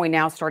they're going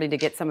now starting to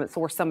get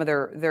source some of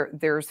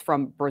theirs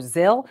from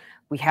Brazil.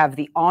 We have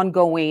the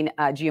ongoing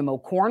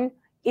GMO corn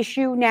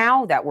issue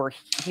now that we're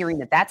hearing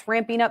that's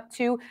ramping up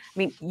too. I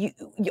mean,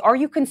 are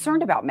you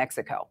concerned about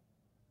Mexico?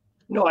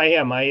 No, I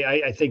am.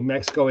 I think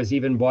Mexico has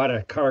even bought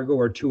a cargo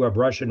or two of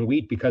Russian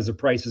wheat because the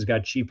prices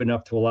got cheap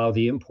enough to allow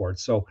the import.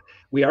 So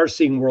we are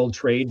seeing world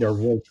trade, or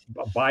world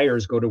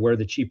buyers go to where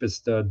the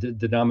cheapest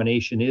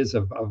denomination is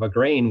of a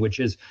grain, which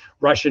is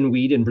Russian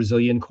wheat and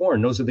Brazilian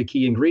corn. Those are the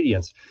key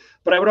ingredients.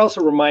 But I would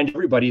also remind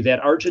everybody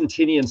that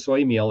Argentinian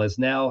soy meal is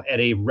now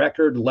at a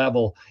record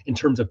level in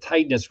terms of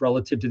tightness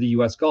relative to the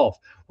U.S. Gulf.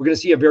 We're going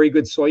to see a very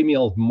good soy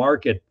meal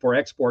market for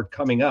export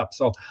coming up.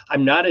 So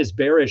I'm not as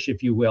bearish,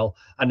 if you will,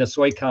 on the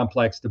soy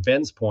complex, to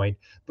Ben's point,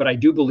 but I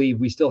do believe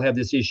we still have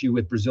this issue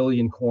with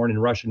Brazilian corn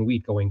and Russian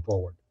wheat going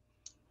forward.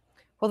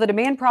 Well, the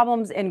demand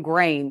problems in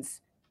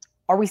grains,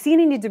 are we seeing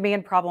any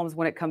demand problems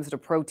when it comes to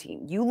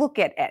protein? You look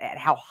at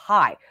how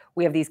high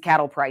we have these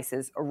cattle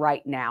prices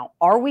right now.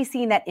 Are we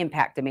seeing that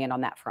impact demand on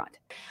that front?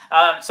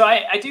 So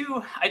I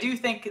do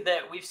think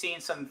that we've seen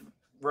some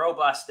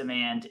robust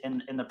demand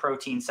in the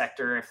protein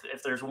sector.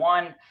 If there's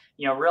one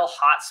real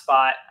hot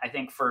spot, I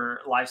think,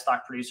 for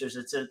livestock producers,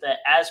 it's that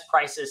as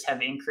prices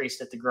have increased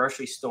at the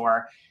grocery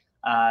store,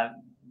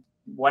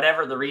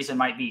 whatever the reason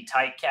might be,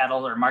 tight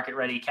cattle or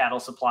market-ready cattle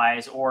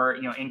supplies, or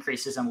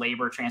increases in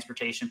labor,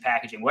 transportation,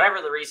 packaging,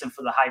 whatever the reason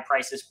for the high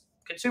prices,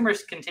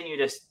 consumers continue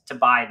to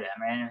buy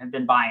them and have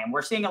been buying them.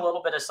 We're seeing a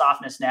little bit of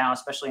softness now,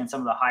 especially in some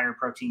of the higher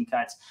protein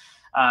cuts,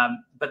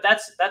 but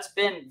that's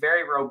been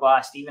very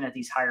robust even at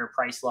these higher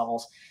price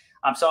levels.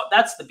 So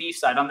that's the beef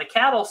side. On the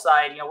cattle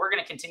side, we're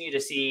going to continue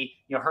to see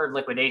herd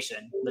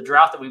liquidation. The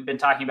drought that we've been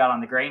talking about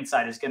on the grain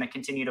side is going to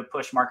continue to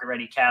push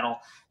market-ready cattle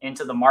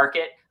into the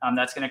market.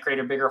 That's going to create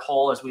a bigger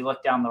hole as we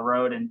look down the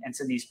road and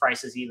send these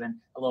prices even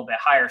a little bit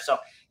higher. So,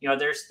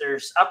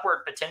 there's upward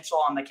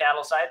potential on the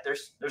cattle side.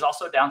 There's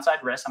also downside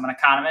risk. I'm an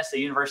economist, a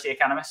university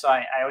economist, so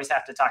I always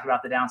have to talk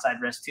about the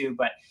downside risk too,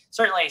 but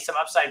certainly some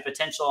upside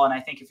potential. And I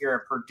think if you're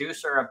a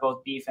producer of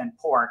both beef and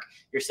pork,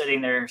 you're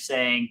sitting there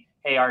saying,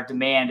 hey, our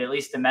demand, at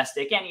least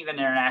domestic and even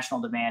international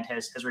demand,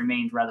 has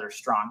remained rather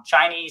strong.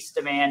 Chinese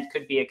demand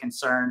could be a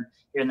concern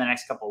here in the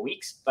next couple of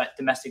weeks, but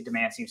domestic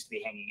demand seems to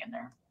be hanging in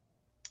there.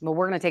 Well,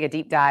 we're going to take a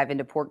deep dive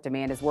into pork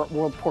demand as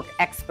World Pork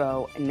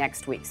Expo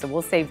next week, so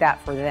we'll save that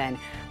for then.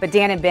 But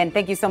Dan and Ben,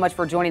 thank you so much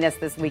for joining us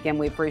this weekend.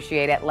 We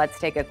appreciate it. Let's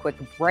take a quick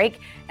break,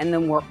 and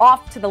then we're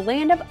off to the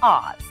land of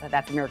Oz.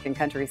 That's American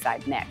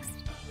Countryside next.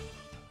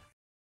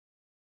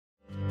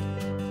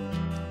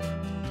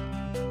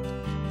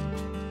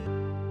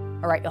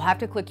 All right, you'll have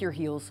to click your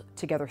heels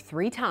together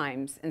 3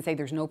 times and say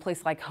there's no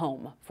place like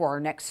home for our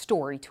next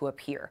story to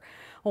appear.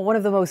 Well, one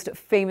of the most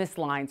famous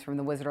lines from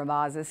The Wizard of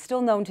Oz is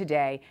still known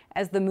today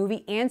as the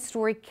movie and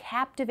story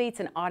captivates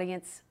an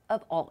audience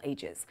of all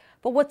ages.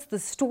 But what's the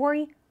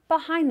story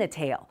behind the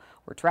tale?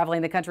 We're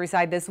traveling the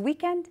countryside this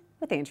weekend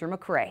with Andrew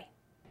McCrae.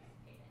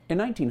 In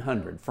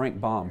 1900,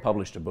 Frank Baum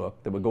published a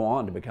book that would go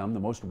on to become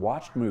the most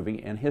watched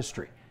movie in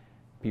history.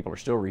 People are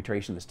still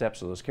retracing the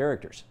steps of those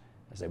characters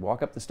as they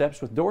walk up the steps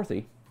with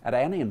Dorothy at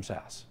Anniam's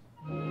house.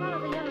 Follow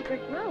the yellow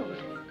brick road.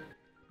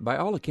 By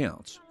all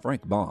accounts,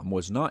 Frank Baum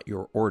was not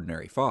your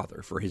ordinary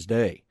father for his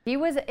day. He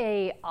was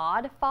an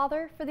odd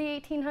father for the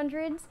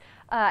 1800s.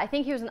 I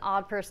think he was an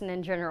odd person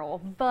in general,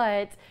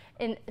 but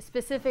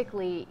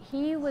specifically,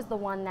 he was the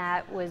one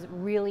that was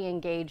really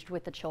engaged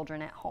with the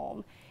children at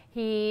home.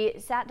 He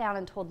sat down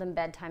and told them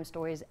bedtime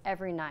stories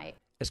every night.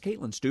 As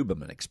Caitlin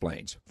Stubeman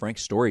explains,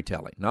 Frank's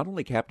storytelling not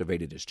only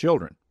captivated his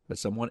children, but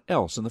someone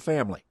else in the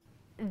family.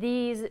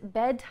 These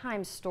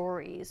bedtime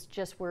stories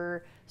just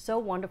were so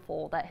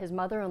wonderful that his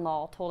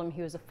mother-in-law told him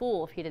he was a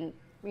fool if he didn't,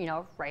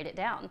 write it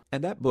down.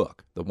 And that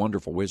book, The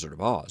Wonderful Wizard of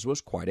Oz, was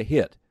quite a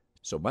hit.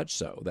 So much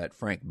so that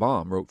Frank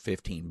Baum wrote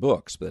 15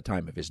 books by the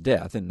time of his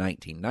death in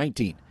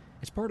 1919.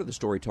 It's part of the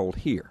story told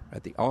here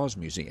at the Oz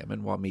Museum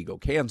in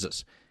Wamego,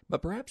 Kansas.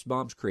 But perhaps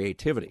Baum's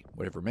creativity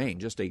would have remained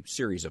just a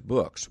series of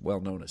books well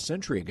known a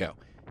century ago,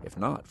 if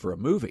not for a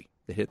movie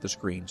that hit the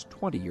screens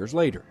 20 years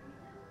later.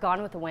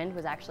 Gone with the Wind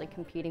was actually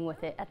competing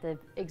with it at the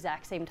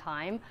exact same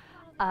time,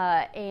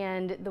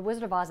 and The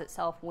Wizard of Oz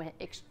itself went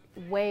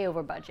way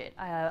over budget,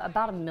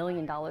 about $1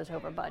 million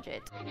over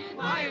budget.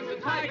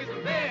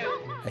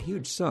 A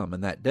huge sum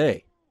in that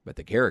day, but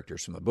the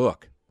characters from the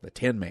book, the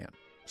Tin Man,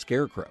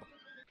 Scarecrow,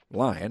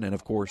 Lion, and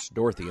of course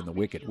Dorothy and the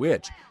Wicked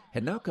Witch,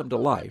 had now come to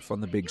life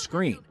on the big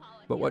screen.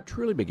 But what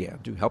truly began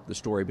to help the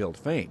story build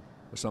fame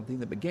was something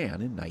that began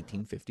in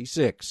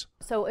 1956.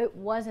 So it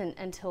wasn't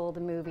until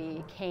the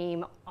movie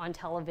came on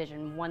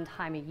television one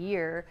time a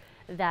year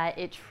that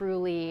it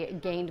truly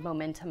gained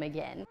momentum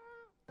again.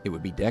 It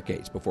would be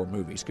decades before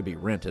movies could be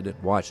rented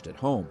and watched at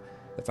home.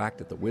 The fact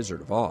that The Wizard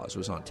of Oz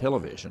was on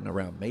television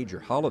around major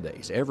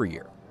holidays every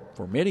year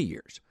for many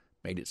years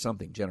made it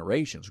something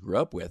generations grew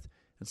up with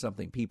and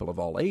something people of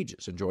all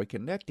ages enjoy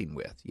connecting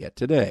with yet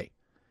today.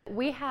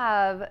 We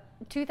have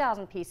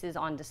 2,000 pieces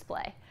on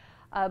display.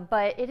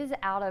 But it is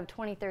out of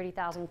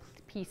 30,000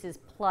 pieces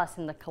plus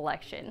in the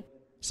collection.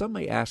 Some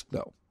may ask,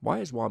 though, why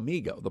is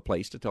Wamego the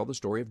place to tell the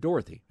story of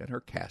Dorothy and her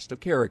cast of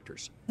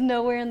characters?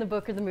 Nowhere in the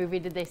book or the movie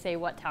did they say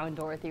what town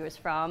Dorothy was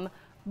from,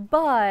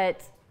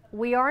 but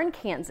we are in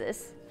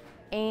Kansas,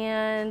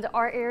 and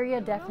our area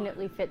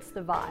definitely fits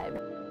the vibe.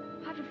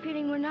 I have a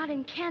feeling we're not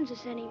in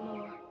Kansas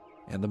anymore.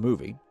 And the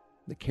movie,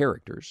 the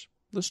characters,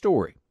 the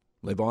story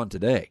live on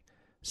today.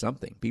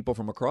 Something people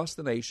from across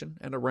the nation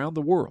and around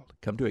the world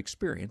come to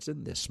experience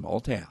in this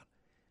small town.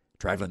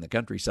 Traveling the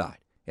countryside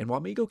in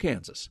Wamego,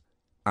 Kansas,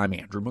 I'm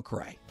Andrew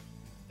McCrae.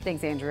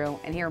 Thanks, Andrew.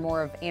 And hear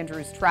more of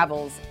Andrew's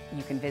travels,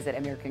 you can visit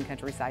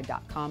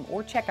AmericanCountryside.com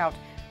or check out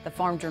the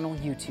Farm Journal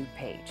YouTube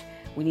page.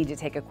 We need to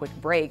take a quick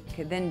break.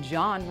 Then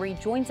John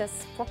rejoins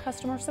us for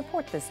customer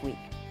support this week.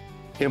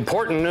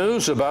 Important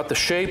news about the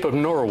shape of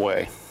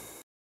Norway.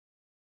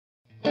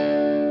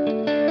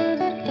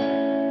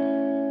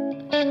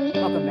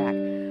 Welcome back.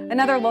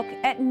 Another look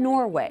at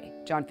Norway.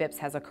 John Phipps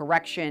has a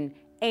correction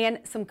and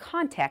some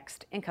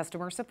context in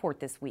customer support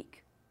this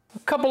week. A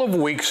couple of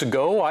weeks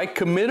ago, I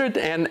committed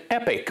an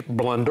epic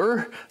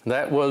blunder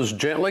that was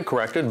gently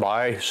corrected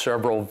by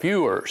several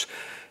viewers.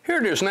 Here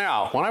it is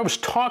now. When I was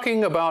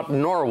talking about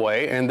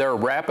Norway and their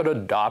rapid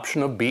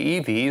adoption of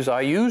BEVs,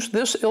 I used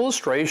this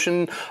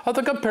illustration of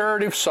the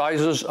comparative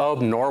sizes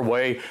of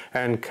Norway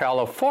and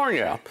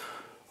California.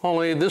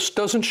 Only this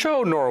doesn't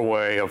show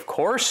Norway, of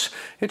course.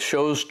 It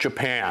shows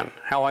Japan.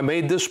 How I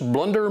made this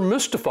blunder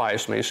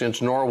mystifies me,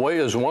 since Norway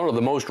is one of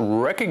the most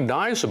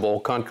recognizable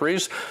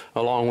countries,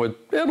 along with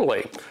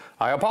Italy.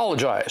 I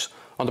apologize.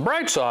 On the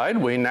bright side,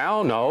 we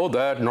now know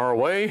that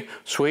Norway,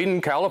 Sweden,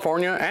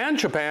 California, and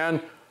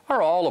Japan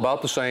are all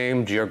about the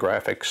same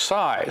geographic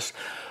size.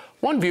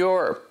 One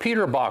viewer,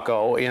 Peter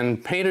Bacco in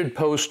Painted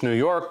Post, New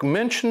York,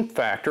 mentioned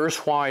factors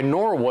why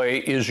Norway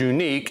is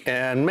unique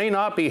and may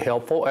not be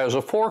helpful as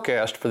a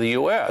forecast for the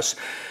U.S.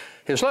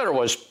 His letter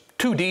was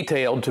too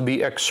detailed to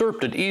be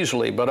excerpted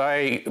easily, but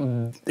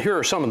here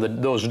are some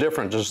of those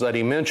differences that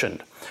he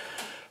mentioned.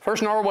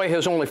 First, Norway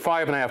has only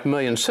 5.5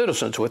 million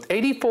citizens, with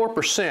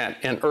 84%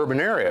 in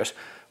urban areas.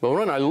 But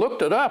when I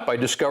looked it up, I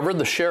discovered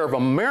the share of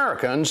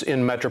Americans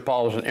in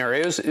metropolitan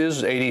areas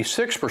is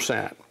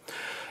 86%.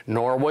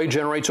 Norway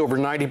generates over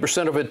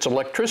 90% of its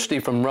electricity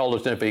from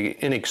relatively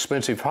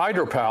inexpensive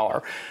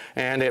hydropower,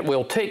 and it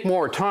will take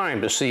more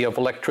time to see if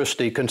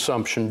electricity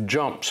consumption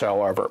jumps,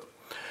 however.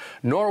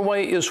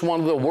 Norway is one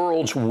of the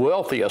world's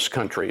wealthiest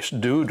countries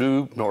due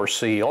to North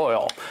Sea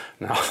oil.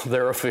 Now,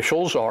 their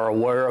officials are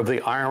aware of the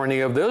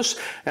irony of this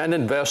and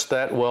invest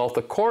that wealth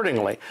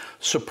accordingly.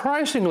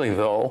 Surprisingly,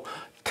 though,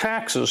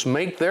 taxes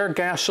make their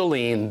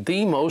gasoline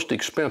the most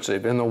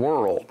expensive in the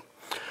world.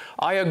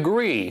 I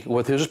agree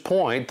with his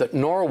point that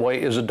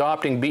Norway is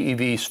adopting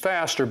BEVs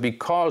faster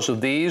because of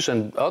these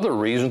and other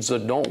reasons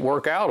that don't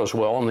work out as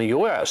well in the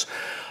U.S.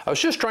 I was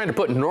just trying to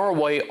put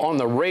Norway on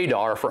the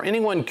radar for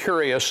anyone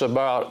curious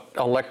about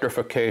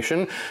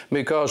electrification,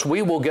 because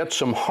we will get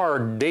some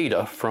hard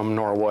data from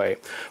Norway.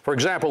 For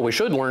example, we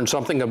should learn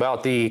something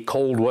about the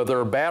cold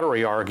weather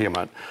battery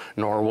argument.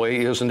 Norway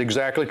isn't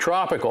exactly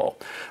tropical.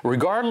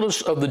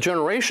 Regardless of the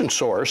generation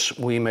source,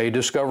 we may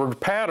discover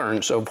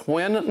patterns of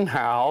when and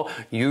how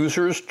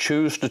users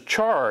choose to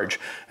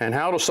charge and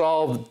how to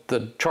solve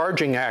the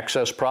charging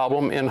access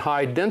problem in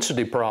high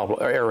density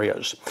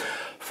areas.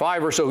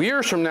 5 or so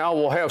years from now,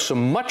 we'll have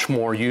some much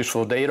more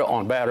useful data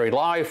on battery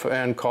life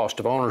and cost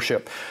of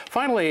ownership.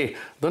 Finally,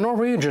 the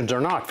Norwegians are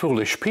not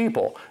foolish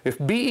people. If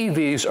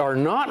BEVs are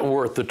not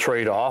worth the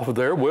trade-off,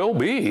 there will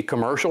be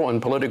commercial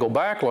and political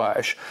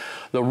backlash.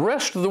 The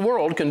rest of the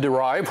world can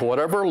derive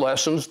whatever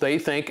lessons they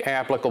think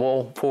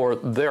applicable for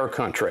their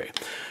country.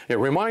 It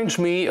reminds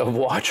me of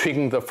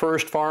watching the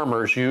first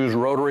farmers use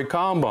rotary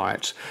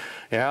combines.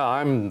 Yeah,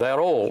 I'm that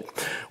old.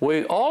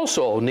 We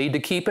also need to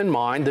keep in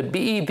mind that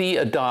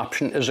BEV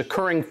adoption is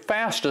occurring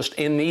fastest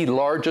in the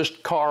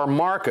largest car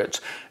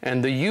markets,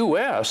 and the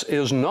U.S.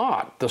 is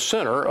not the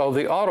center of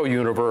the auto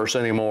universe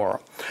anymore.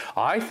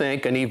 I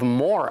think an even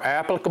more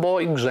applicable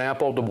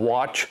example to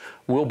watch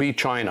will be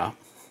China.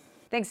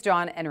 Thanks,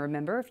 John. And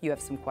remember, if you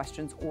have some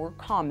questions or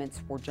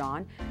comments for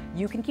John,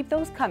 you can keep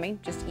those coming.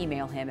 Just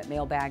email him at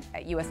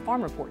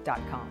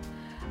mailbag@usfarmreport.com.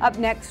 Up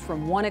next,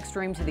 from one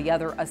extreme to the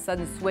other, a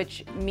sudden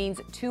switch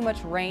means too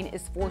much rain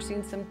is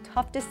forcing some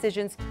tough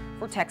decisions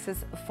for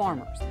Texas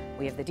farmers.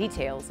 We have the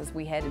details as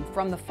we head in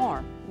From the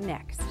Farm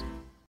next.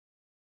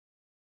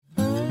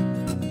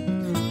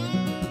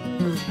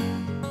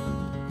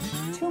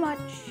 Too much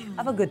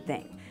of a good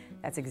thing.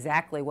 That's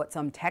exactly what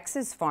some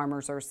Texas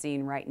farmers are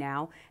seeing right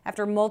now.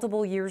 After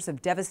multiple years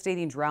of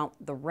devastating drought,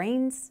 the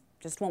rains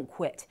just won't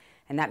quit.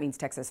 And that means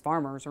Texas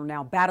farmers are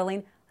now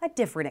battling a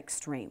different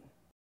extreme.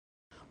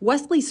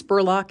 Wesley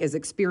Spurlock is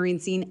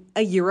experiencing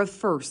a year of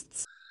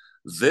firsts.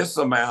 This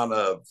amount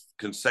of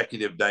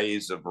consecutive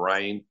days of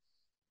rain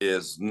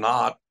is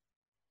not,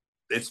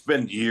 it's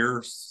been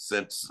years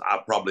since I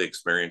probably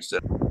experienced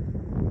it.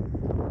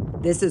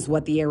 This is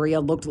what the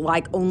area looked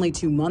like only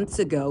 2 months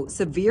ago.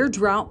 Severe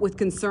drought with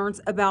concerns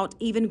about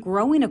even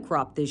growing a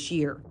crop this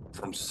year.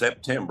 From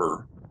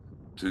September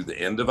to the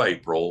end of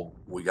April,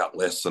 we got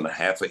less than a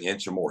half an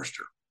inch of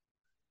moisture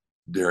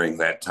during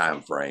that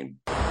time frame.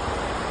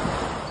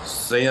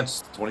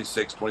 Since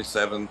 26th,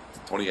 27th,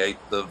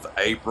 28th of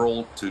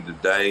April to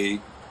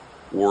today,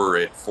 we're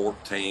at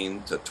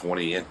 14 to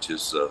 20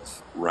 inches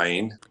of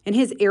rain. In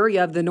his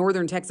area of the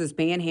northern Texas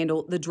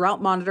Panhandle, the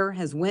drought monitor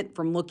has went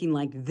from looking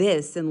like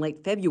this in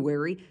late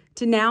February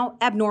to now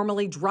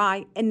abnormally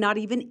dry and not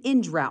even in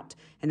drought.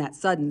 And that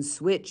sudden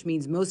switch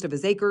means most of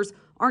his acres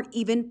aren't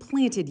even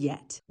planted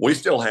yet. We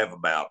still have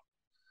about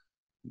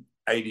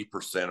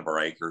 80% of our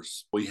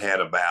acres. We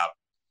had about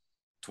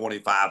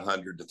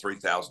 2,500 to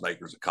 3,000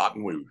 acres of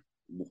cotton we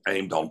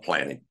aimed on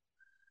planting.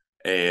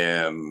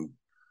 And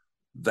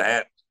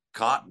that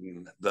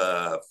cotton,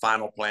 the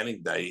final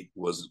planting date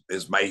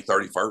is May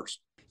 31st.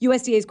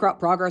 USDA's crop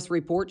progress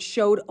report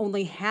showed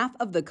only half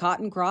of the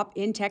cotton crop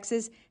in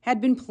Texas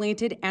had been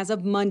planted as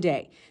of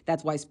Monday.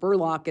 That's why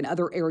Spurlock and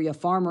other area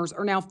farmers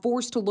are now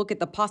forced to look at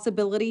the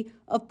possibility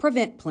of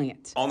prevent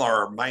plant. On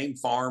our main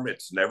farm,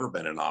 it's never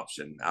been an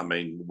option. I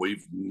mean,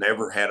 we've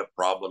never had a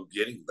problem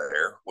getting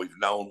there. We've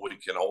known we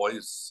can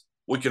always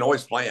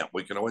plant.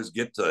 We can always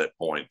get to that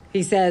point.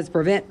 He says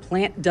prevent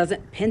plant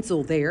doesn't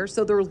pencil there,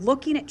 so they're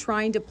looking at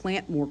trying to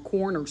plant more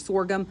corn or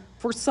sorghum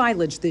for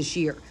silage this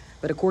year.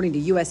 But according to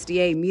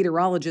USDA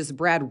meteorologist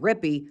Brad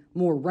Rippey,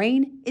 more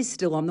rain is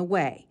still on the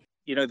way.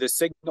 You know, the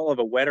signal of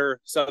a wetter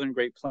southern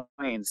Great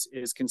Plains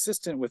is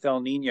consistent with El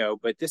Nino,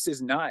 but this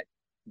is not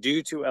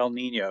due to El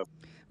Nino.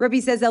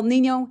 Rippey says El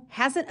Nino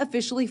hasn't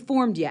officially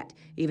formed yet,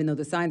 even though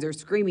the signs are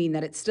screaming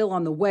that it's still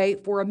on the way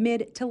for a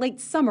mid to late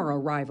summer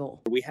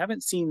arrival. We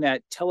haven't seen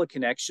that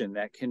teleconnection,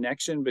 that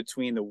connection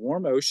between the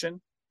warm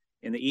ocean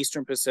in the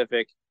eastern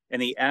Pacific in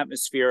the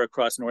atmosphere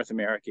across North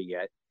America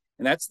yet.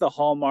 And that's the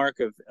hallmark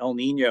of El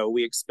Nino.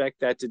 We expect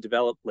that to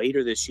develop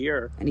later this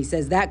year. And he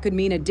says that could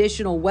mean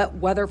additional wet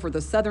weather for the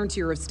southern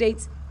tier of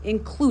states,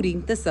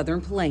 including the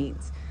Southern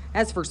Plains.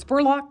 As for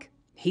Spurlock,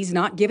 he's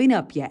not giving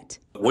up yet.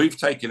 We've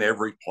taken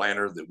every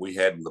planter that we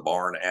had in the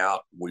barn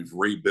out. We've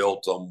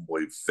rebuilt them.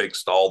 We've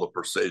fixed all the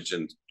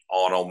precision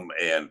on them.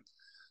 And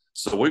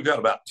so we've got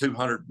about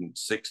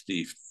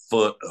 260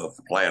 foot of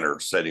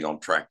planters sitting on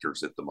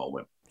tractors at the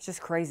moment. It's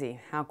just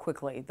crazy how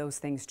quickly those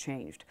things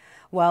changed.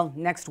 Well,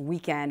 next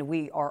weekend,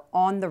 we are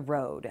on the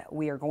road.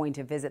 We are going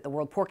to visit the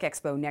World Pork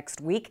Expo next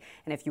week.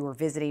 And if you are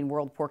visiting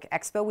World Pork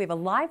Expo, we have a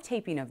live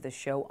taping of the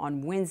show on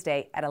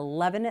Wednesday at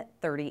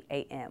 11:30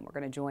 a.m. We're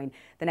going to join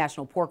the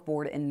National Pork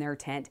Board in their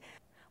tent.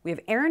 We have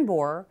Aaron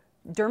Bohr,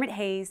 Dermot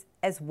Hayes,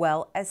 as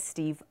well as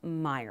Steve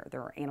Meyer.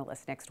 They're our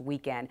analysts next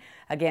weekend.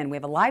 Again, we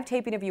have a live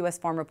taping of U.S.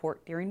 Farm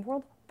Report during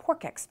World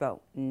Pork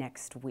Expo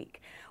next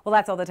week. Well,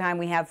 that's all the time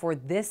we have for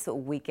this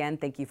weekend.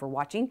 Thank you for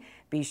watching.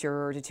 Be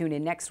sure to tune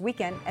in next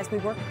weekend as we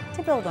work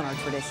to build on our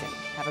tradition.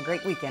 Have a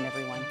great weekend,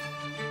 everyone.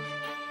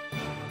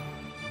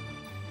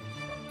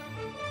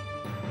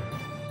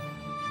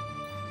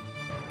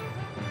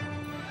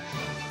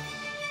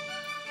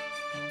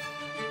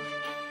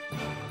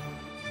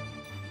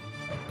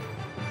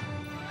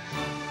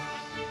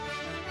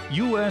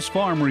 U.S.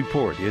 Farm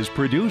Report is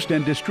produced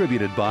and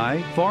distributed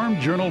by Farm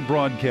Journal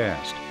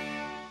Broadcast.